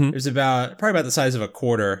shoulder. Mm-hmm. It was probably about the size of a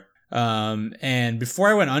quarter. And before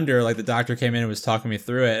I went under, the doctor came in and was talking me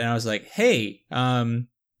through it, and I was like, "Hey, could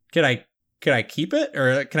I keep it,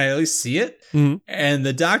 or can I at least see it?" Mm-hmm. And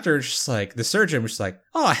the doctor just the surgeon was just like,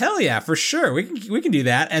 "Oh, hell yeah, for sure. We can do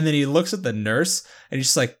that." And then he looks at the nurse and he's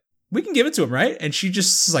just like, "We can give it to him, right?" And she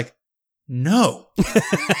just is like, "No."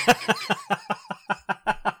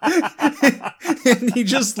 And he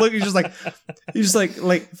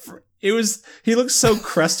looked so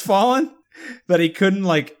crestfallen that he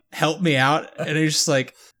couldn't help me out. And he's just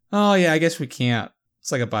like, "Oh yeah, I guess we can't.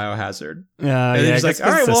 It's like a biohazard." And he's like, "All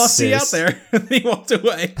right, well, I'll see you out there." And then he walked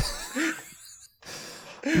away.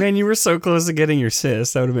 Man, you were so close to getting your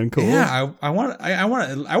cyst. That would have been cool. Yeah, I wanted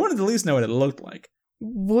to at least know what it looked like.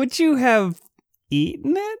 Would you have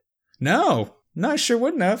eaten it? No, I sure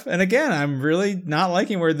wouldn't have. And again, I'm really not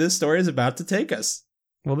liking where this story is about to take us.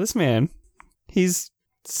 Well, this man,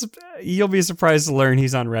 you'll be surprised to learn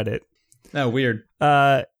he's on Reddit. Oh, weird.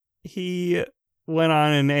 He went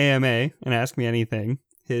on an AMA and asked me anything.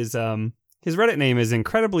 His Reddit name is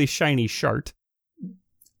Incredibly Shiny Shart.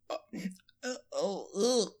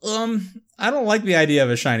 I don't like the idea of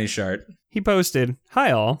a shiny shart. He posted,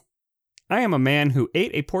 "Hi all. I am a man who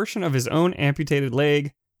ate a portion of his own amputated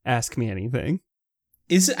leg. Ask me anything."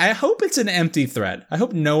 I hope it's an empty thread. I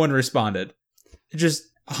hope no one responded. Just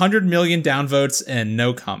 100 million downvotes and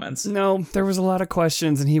no comments. No, there was a lot of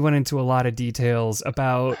questions, and he went into a lot of details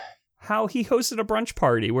about how he hosted a brunch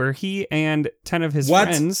party where he and 10 of his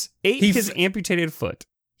friends ate his amputated foot.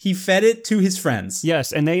 He fed it to his friends.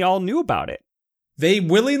 Yes, and they all knew about it. They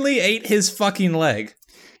willingly ate his fucking leg.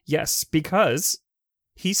 Yes, because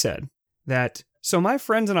he said that So my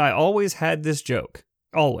friends and I always had this joke.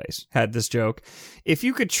 Always had this joke. If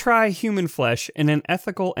you could try human flesh in an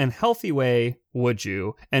ethical and healthy way, would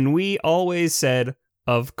you? And we always said,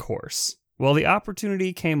 of course. Well, the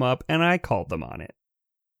opportunity came up and I called them on it.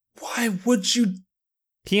 Why would you?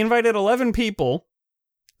 He invited 11 people.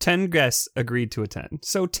 10 guests agreed to attend.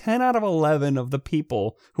 So 10 out of 11 of the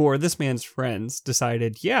people who are this man's friends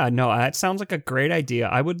decided, yeah, no, that sounds like a great idea.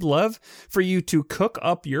 I would love for you to cook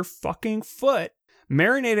up your fucking foot,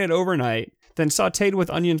 marinate it overnight, then sauteed with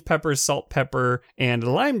onions, peppers, salt, pepper, and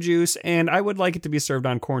lime juice, and I would like it to be served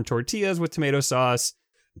on corn tortillas with tomato sauce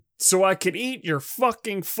so I could eat your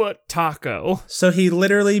fucking foot taco. So he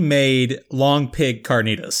literally made long pig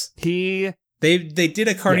carnitas. They did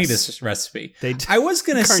a carnitas recipe. I was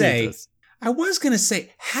gonna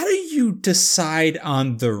say, how do you decide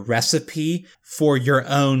on the recipe for your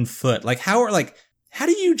own foot? Like, how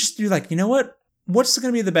do you just do like, you know what? What's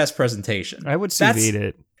gonna be the best presentation? I would sous vide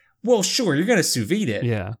it. Well, sure, you're gonna sous vide it.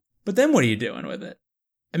 Yeah. But then what are you doing with it?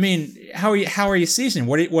 I mean, how are you seasoning?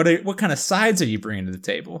 What kind of sides are you bringing to the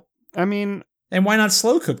table? I mean, and why not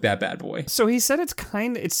slow cook that bad boy? So he said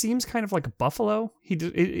it seems kind of like a buffalo. He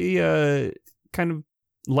kind of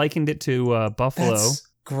likened it to buffalo. That's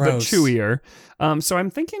gross. But chewier. So I'm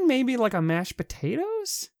thinking maybe like a mashed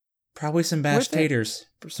potatoes? Probably some mashed taters.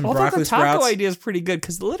 Some although broccoli the taco sprouts. idea is pretty good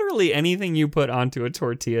because literally anything you put onto a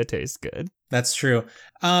tortilla tastes good. That's true.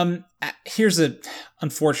 Here's a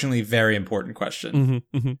unfortunately very important question.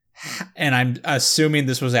 And I'm assuming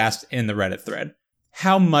this was asked in the Reddit thread.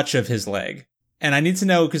 How much of his leg? And I need to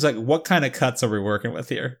know because, like, what kind of cuts are we working with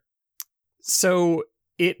here? So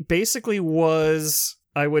it basically was,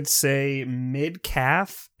 I would say,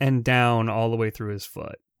 mid-calf and down all the way through his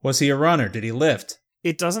foot. Was he a runner? Did he lift?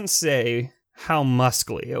 It doesn't say how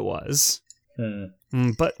muscly it was.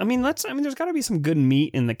 But, I mean, there's got to be some good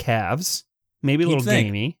meat in the calves. Maybe a little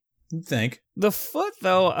gamey. You'd think. The foot,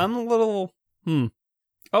 though, I'm a little...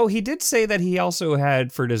 Oh, he did say that he also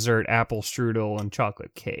had for dessert apple strudel and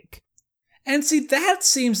chocolate cake. And see, that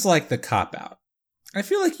seems like the cop-out. I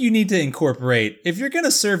feel like you need to incorporate, if you're going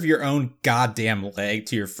to serve your own goddamn leg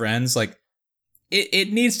to your friends, like,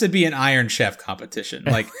 it needs to be an Iron Chef competition.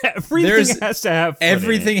 Like, everything has to have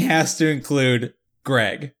everything has to include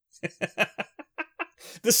Greg.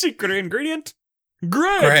 The secret ingredient?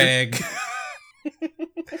 Greg.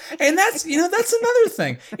 And that's another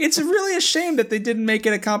thing. It's really a shame that they didn't make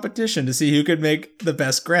it a competition to see who could make the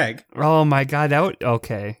best Greg. Oh my god,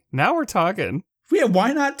 okay. Now we're talking. Yeah,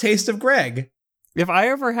 why not Taste of Greg? If I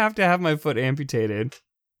ever have to have my foot amputated,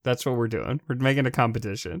 that's what we're doing. We're making a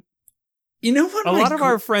competition. You know what? A lot of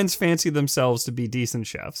our friends fancy themselves to be decent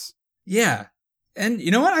chefs. Yeah. And you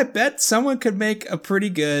know what? I bet someone could make a pretty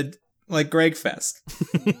good, like, Greg Fest.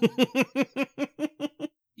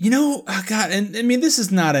 You know, oh God, and I mean, this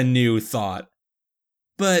is not a new thought,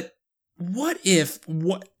 but what if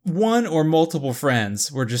one or multiple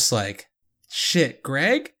friends were just like, shit,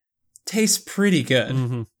 Greg tastes pretty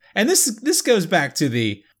good. And this goes back to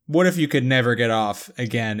the, what if you could never get off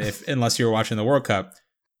again unless you were watching the World Cup?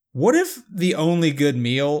 What if the only good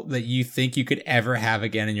meal that you think you could ever have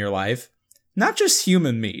again in your life, not just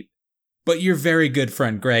human meat, but your very good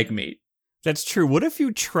friend Greg meat? That's true. What if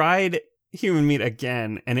you tried human meat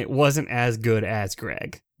again and it wasn't as good as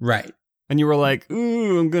Greg? Right. And you were like,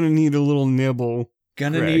 ooh, I'm gonna need a little nibble.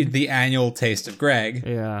 Need the annual Taste of Greg.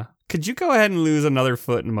 Yeah. Could you go ahead and lose another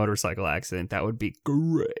foot in a motorcycle accident? That would be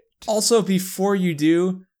great. Also, before you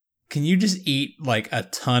do, can you just eat like a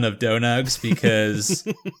ton of donugs? Because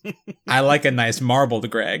I like a nice marbled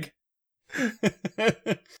Greg.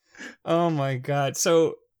 Oh my god.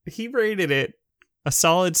 So he rated it a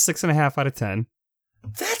solid 6.5 out of 10.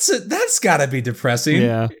 That's gotta be depressing.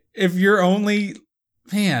 Yeah. If you're only,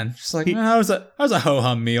 man, just like, that was a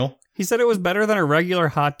ho-hum meal. He said it was better than a regular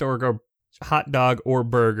hot dog or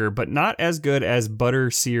burger, but not as good as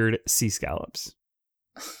butter-seared sea scallops.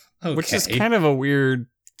 Okay. Which is kind of a weird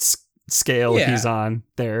scale he's on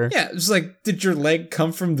there. Yeah, it's like, did your leg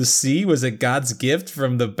come from the sea? Was it God's gift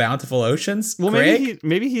from the bountiful oceans? Well, Greg?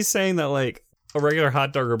 maybe he's saying that like a regular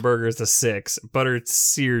hot dog or burger is a 6,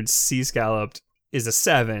 butter-seared sea scalloped is a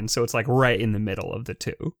 7, so it's like right in the middle of the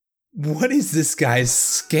two. What is this guy's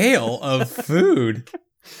scale of food?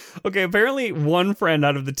 Okay, apparently one friend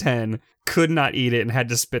out of the 10 could not eat it and had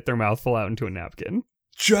to spit their mouthful out into a napkin.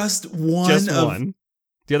 Just one? Just one.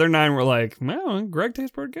 The other 9 were like, well, Greg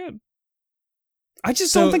tastes pretty good. I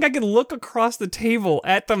just don't think I could look across the table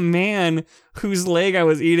at the man whose leg I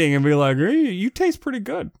was eating and be like, hey, you taste pretty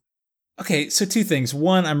good. Okay, so 2 things.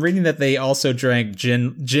 One, I'm reading that they also drank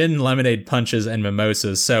gin lemonade punches and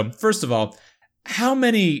mimosas. So, first of all, how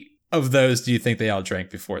many of those do you think they all drank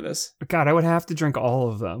before this? God, I would have to drink all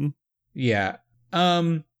of them. Yeah.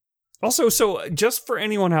 Also, so just for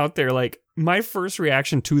anyone out there, like, my first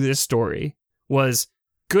reaction to this story was,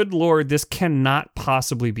 good Lord, this cannot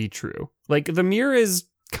possibly be true. Like, the Mirror is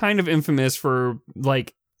kind of infamous for,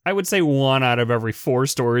 like, I would say 1 out of every 4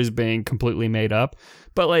 stories being completely made up.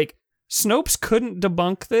 But, like, Snopes couldn't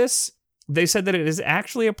debunk this. They said that it is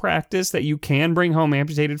actually a practice that you can bring home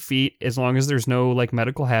amputated feet as long as there's no, like,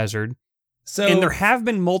 medical hazard. And there have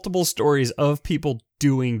been multiple stories of people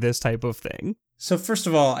doing this type of thing. So first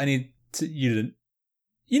of all, I need you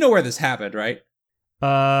know where this happened, right?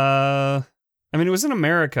 I mean, it was in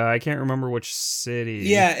America. I can't remember which city.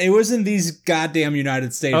 Yeah, it was in these goddamn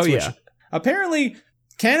United States. Oh, which yeah. Apparently,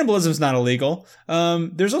 cannibalism is not illegal.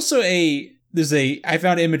 There's also I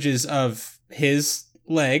found images of his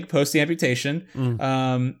leg post the amputation.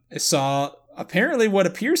 I saw apparently what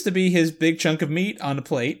appears to be his big chunk of meat on a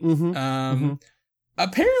plate.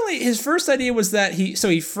 Apparently, his first idea was that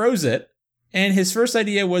he froze it, and his first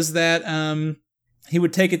idea was that he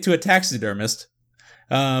would take it to a taxidermist,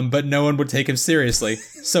 but no one would take him seriously.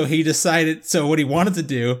 So he decided. So what he wanted to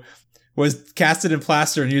do was cast it in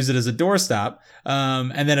plaster and use it as a doorstop,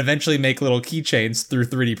 and then eventually make little keychains through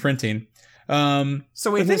 3D printing.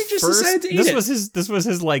 So wait, this was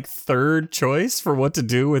his like third choice for what to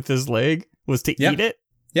do with his leg was to eat it.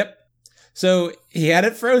 Yep. So he had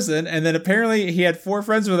it frozen, and then apparently he had 4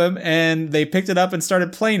 friends with him, and they picked it up and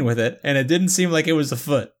started playing with it, and it didn't seem like it was a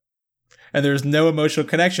foot. And there was no emotional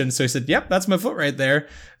connection, so he said, yep, that's my foot right there.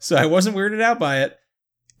 So I wasn't weirded out by it,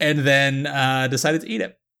 and then decided to eat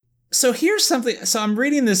it. So here's something. So I'm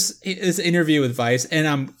reading this interview with Vice, and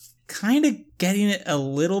I'm kind of getting it a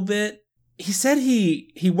little bit. He said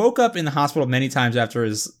he woke up in the hospital many times after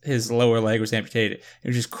his lower leg was amputated. He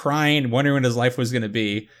was just crying, wondering what his life was going to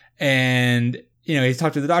be. And, you know, he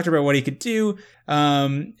talked to the doctor about what he could do,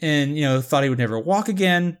 and, you know, thought he would never walk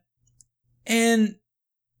again. And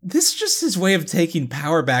this is just his way of taking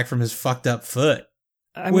power back from his fucked up foot.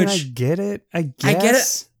 I mean, I get it. I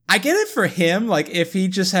guess. I get it for him. Like, if he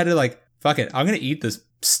just had to, like, fuck it, I'm going to eat this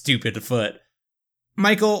stupid foot.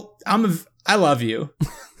 Michael, I love you.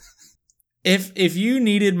 If you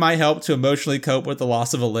needed my help to emotionally cope with the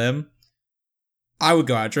loss of a limb, I would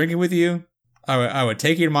go out drinking with you. I would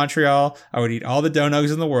take you to Montreal. I would eat all the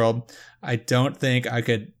donuts in the world. I don't think I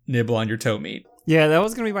could nibble on your toe meat. Yeah, that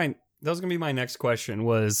was gonna be my next question.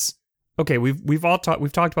 Was okay. We've talked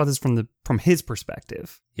about this from his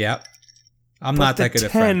perspective. Yeah, I'm not that good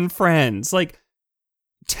at 10 friends, like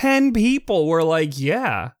 10 people were like,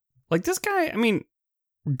 yeah, like this guy. I mean,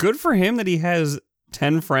 good for him that he has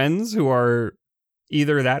 10 friends who are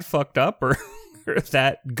either that fucked up or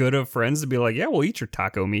that good of friends to be like, yeah, we'll eat your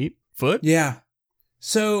taco meat. Foot? Yeah.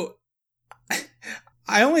 So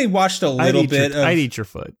I only watched a little bit. I'd eat your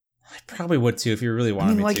foot. I probably would too if you really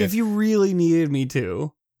wanted me like to. If you really needed me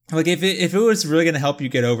to. Like if it was really going to help you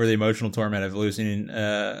get over the emotional torment of losing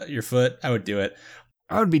your foot, I would do it.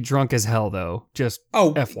 I would be drunk as hell though. Just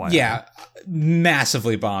FYI. Yeah,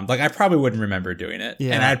 massively bombed. Like I probably wouldn't remember doing it,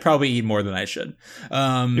 and I'd probably eat more than I should.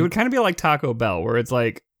 It would kind of be like Taco Bell, where it's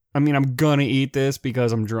like, I mean, I'm gonna eat this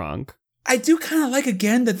because I'm drunk. I do kind of like,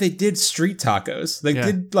 again, that they did street tacos. They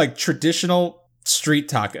did, like, traditional street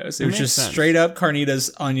tacos. It was just straight up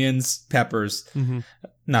carnitas, onions, peppers. Mm-hmm.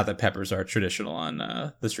 Not that peppers are traditional on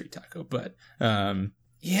the street taco, but,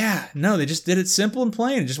 yeah. No, they just did it simple and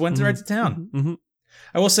plain. Just went right to town. Mm-hmm.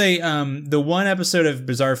 I will say, the one episode of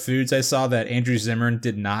Bizarre Foods I saw that Andrew Zimmern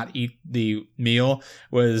did not eat the meal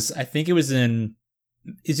was, I think it was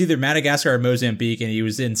it's either Madagascar or Mozambique, and he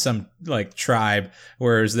was in some like tribe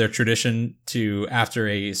where it was their tradition to, after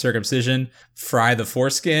a circumcision, fry the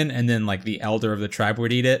foreskin, and then like the elder of the tribe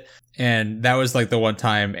would eat it. And that was like the one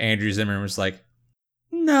time Andrew Zimmern was like,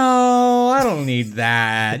 no, I don't need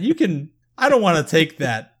that. I don't want to take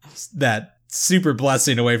that super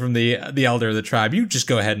blessing away from the elder of the tribe. You just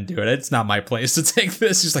go ahead and do it. It's not my place to take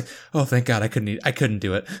this. He's like, oh, thank God I couldn't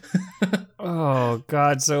do it. Oh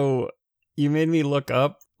God. So you made me look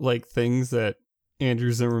up like things that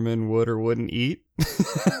Andrew Zimmerman would or wouldn't eat.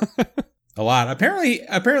 A lot.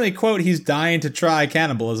 Apparently, quote, he's dying to try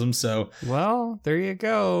cannibalism, so. Well, there you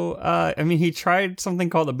go. I mean, he tried something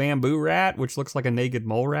called a bamboo rat, which looks like a naked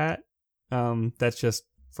mole rat. That's just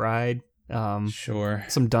fried. Sure.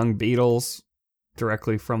 Some dung beetles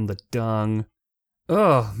directly from the dung.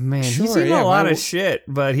 Oh, man. Sure, he's eaten a lot of shit,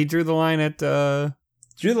 but he drew the line at...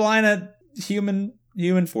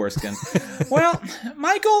 human foreskin. Well,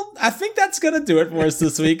 Michael, I think that's going to do it for us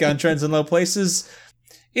this week on Trends in Low Places.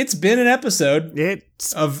 It's been an episode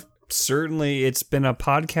of certainly it's been a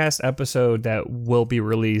podcast episode that will be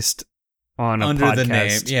released on a under podcast. the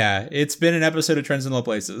name. Yeah, it's been an episode of Trends in Low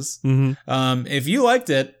Places. Mm-hmm. If you liked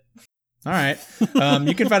it, all right.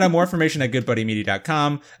 You can find out more information at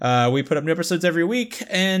goodbuddymedia.com. We put up new episodes every week,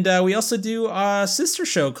 and we also do a sister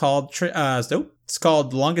show called it's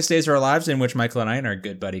called Longest Days of Our Lives, in which Michael and I and our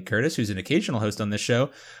good buddy Curtis, who's an occasional host on this show,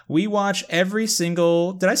 we watch every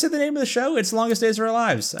single... Did I say the name of the show? It's Longest Days of Our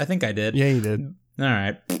Lives. I think I did. Yeah, you did. All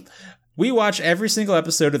right. We watch every single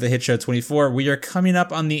episode of the hit show 24. We are coming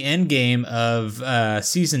up on the end game of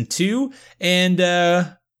season 2, and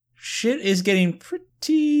shit is getting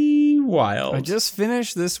pretty wild. I just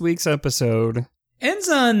finished this week's episode. Ends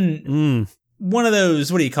on one of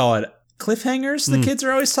those, what do you call it, cliffhangers the kids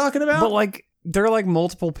are always talking about? But like, they're like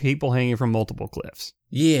multiple people hanging from multiple cliffs.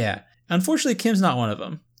 Yeah. Unfortunately, Kim's not one of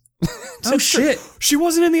them. Oh, shit. She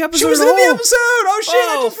wasn't in the episode. She wasn't in the episode. Oh, shit.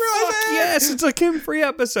 I just realized that. Yes, it's a Kim-free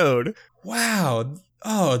episode. Wow.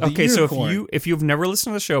 Oh, the okay, unicorn. so if you've never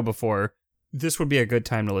listened to the show before, this would be a good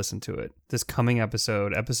time to listen to it. This coming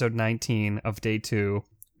episode 19 of day 2,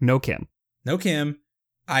 no Kim. No Kim.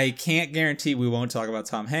 I can't guarantee we won't talk about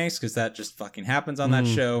Tom Hanks because that just fucking happens on that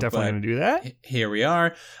show. Definitely going to do that. Here we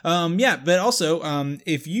are. But also,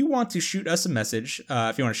 if you want to shoot us a message,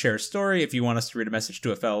 if you want to share a story, if you want us to read a message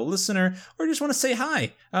to a fellow listener, or just want to say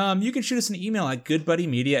hi, you can shoot us an email at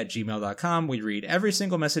goodbuddymedia@gmail.com. We read every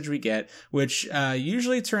single message we get, which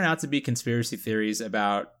usually turn out to be conspiracy theories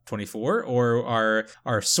about 24 or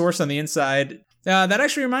our source on the inside. That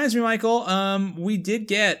actually reminds me, Michael. We did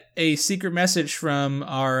get a secret message from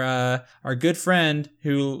our good friend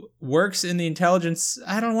who works in the intelligence.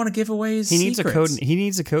 I don't want to give away his secrets. He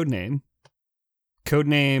needs a code name. Code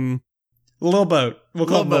name. Lil Boat. We'll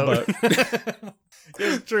call him Lil Boat.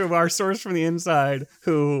 It's true. Our source from the inside,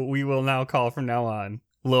 who we will now call from now on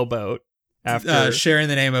Lil Boat, after sharing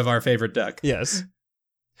the name of our favorite duck. Yes.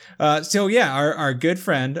 So yeah, our good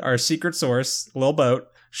friend, our secret source, Lil Boat,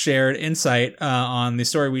 shared insight on the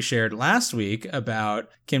story we shared last week about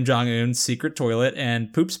Kim Jong-un's secret toilet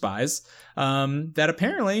and poop spies, that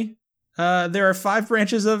apparently there are 5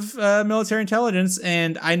 branches of military intelligence,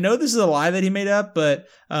 and I know this is a lie that he made up, but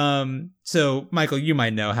so Michael, you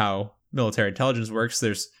might know how military intelligence works.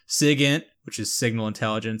 There's SIGINT, which is signal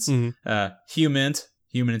intelligence, HUMINT,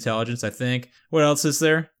 human intelligence, I think. What else is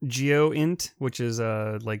there? GeoInt, which is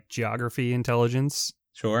like geography intelligence.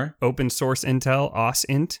 Sure. Open source intel,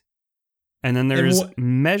 OSINT. And then there's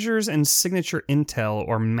measures and signature intel,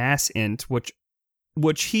 or MASSINT,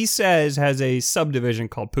 which he says has a subdivision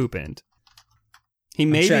called POOPINT. He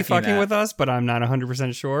may be fucking with us, but I'm not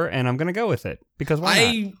 100% sure, and I'm going to go with it. Because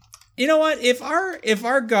why not? You know what? If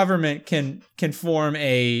our government can form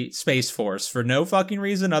a space force for no fucking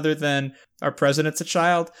reason other than our president's a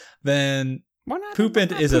child, then why not?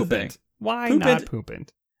 POOPINT is a thing. Why not POOPINT?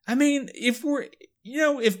 I mean, if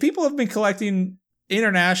people have been collecting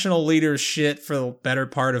international leaders' shit for the better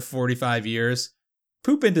part of 45 years,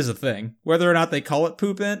 POOPINT is a thing. Whether or not they call it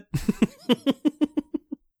POOPINT,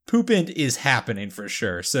 POOPINT is happening for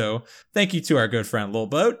sure. So thank you to our good friend Lil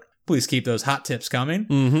Boat. Please keep those hot tips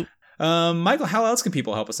coming. Michael, how else can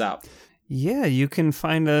people help us out? Yeah, you can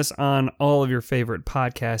find us on all of your favorite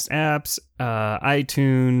podcast apps,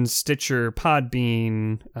 iTunes, Stitcher,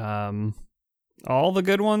 Podbean, all the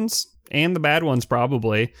good ones. And the bad ones,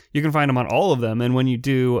 probably. You can find them on all of them. And when you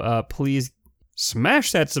do, please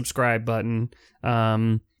smash that subscribe button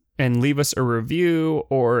and leave us a review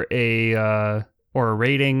or a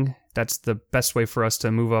rating. That's the best way for us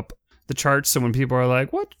to move up the charts. So when people are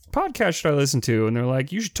like, what podcast should I listen to? And they're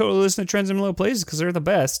like, you should totally listen to Trends in Low Places because they're the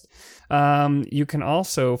best. You can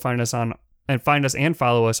also find us and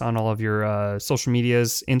follow us on all of your social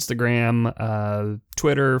medias, Instagram,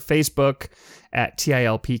 Twitter, Facebook, at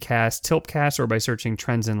TILPcast, Tilpcast, or by searching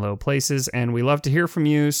Trends in Low Places. And we love to hear from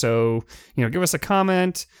you. So, give us a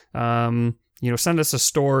comment, send us a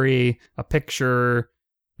story, a picture,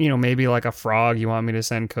 maybe like a frog you want me to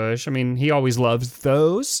send Kush. I mean, he always loves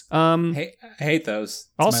those. I hate those.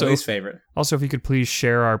 It's my least favorite. Also, if you could please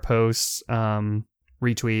share our posts,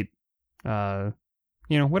 retweet,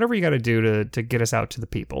 whatever you got to do to get us out to the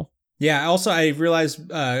people. Yeah, also, I realized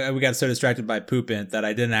we got so distracted by POOPINT that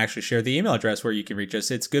I didn't actually share the email address where you can reach us.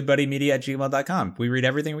 It's goodbuddymedia@gmail.com. We read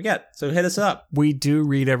everything we get, so hit us up. We do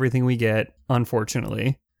read everything we get,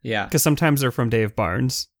 unfortunately. Yeah. Because sometimes they're from Dave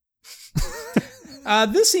Barnes.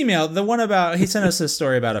 This email, the one about, he sent us a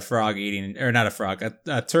story about a frog eating, or not a frog,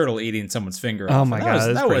 a turtle eating someone's finger off. Oh my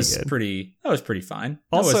God, that was pretty fine.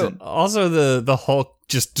 Also the Hulk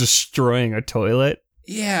just destroying a toilet.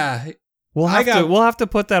 Yeah. We'll have to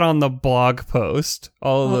put that on the blog post.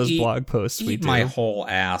 All of those blog posts we do. My whole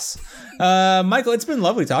ass. Michael, it's been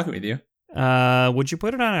lovely talking with you. Would you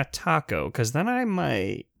put it on a taco? Because then I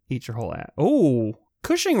might eat your whole ass. Oh,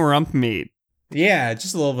 Cushing rump meat. Yeah,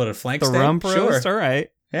 just a little bit of flank steak. The rump roast. Sure. All right.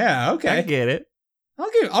 Yeah. Okay. I get it.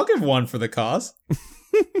 I'll give one for the cause.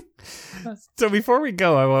 So before we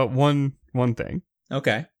go, I want one thing.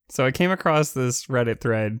 Okay. So I came across this Reddit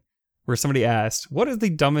thread where somebody asked, "What is the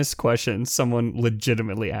dumbest question someone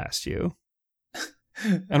legitimately asked you?"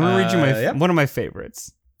 I'm gonna read you one of my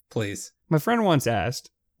favorites. Please. My friend once asked,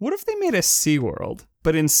 "What if they made a SeaWorld,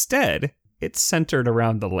 but instead it's centered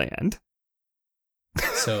around the land?"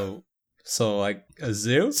 So like a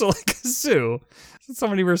zoo? So like a zoo.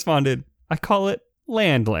 Somebody responded, "I call it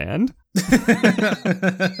Land."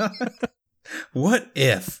 What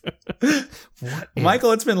if?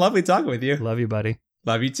 Michael, it's been lovely talking with you. Love you, buddy.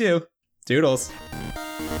 Love you too. Doodles.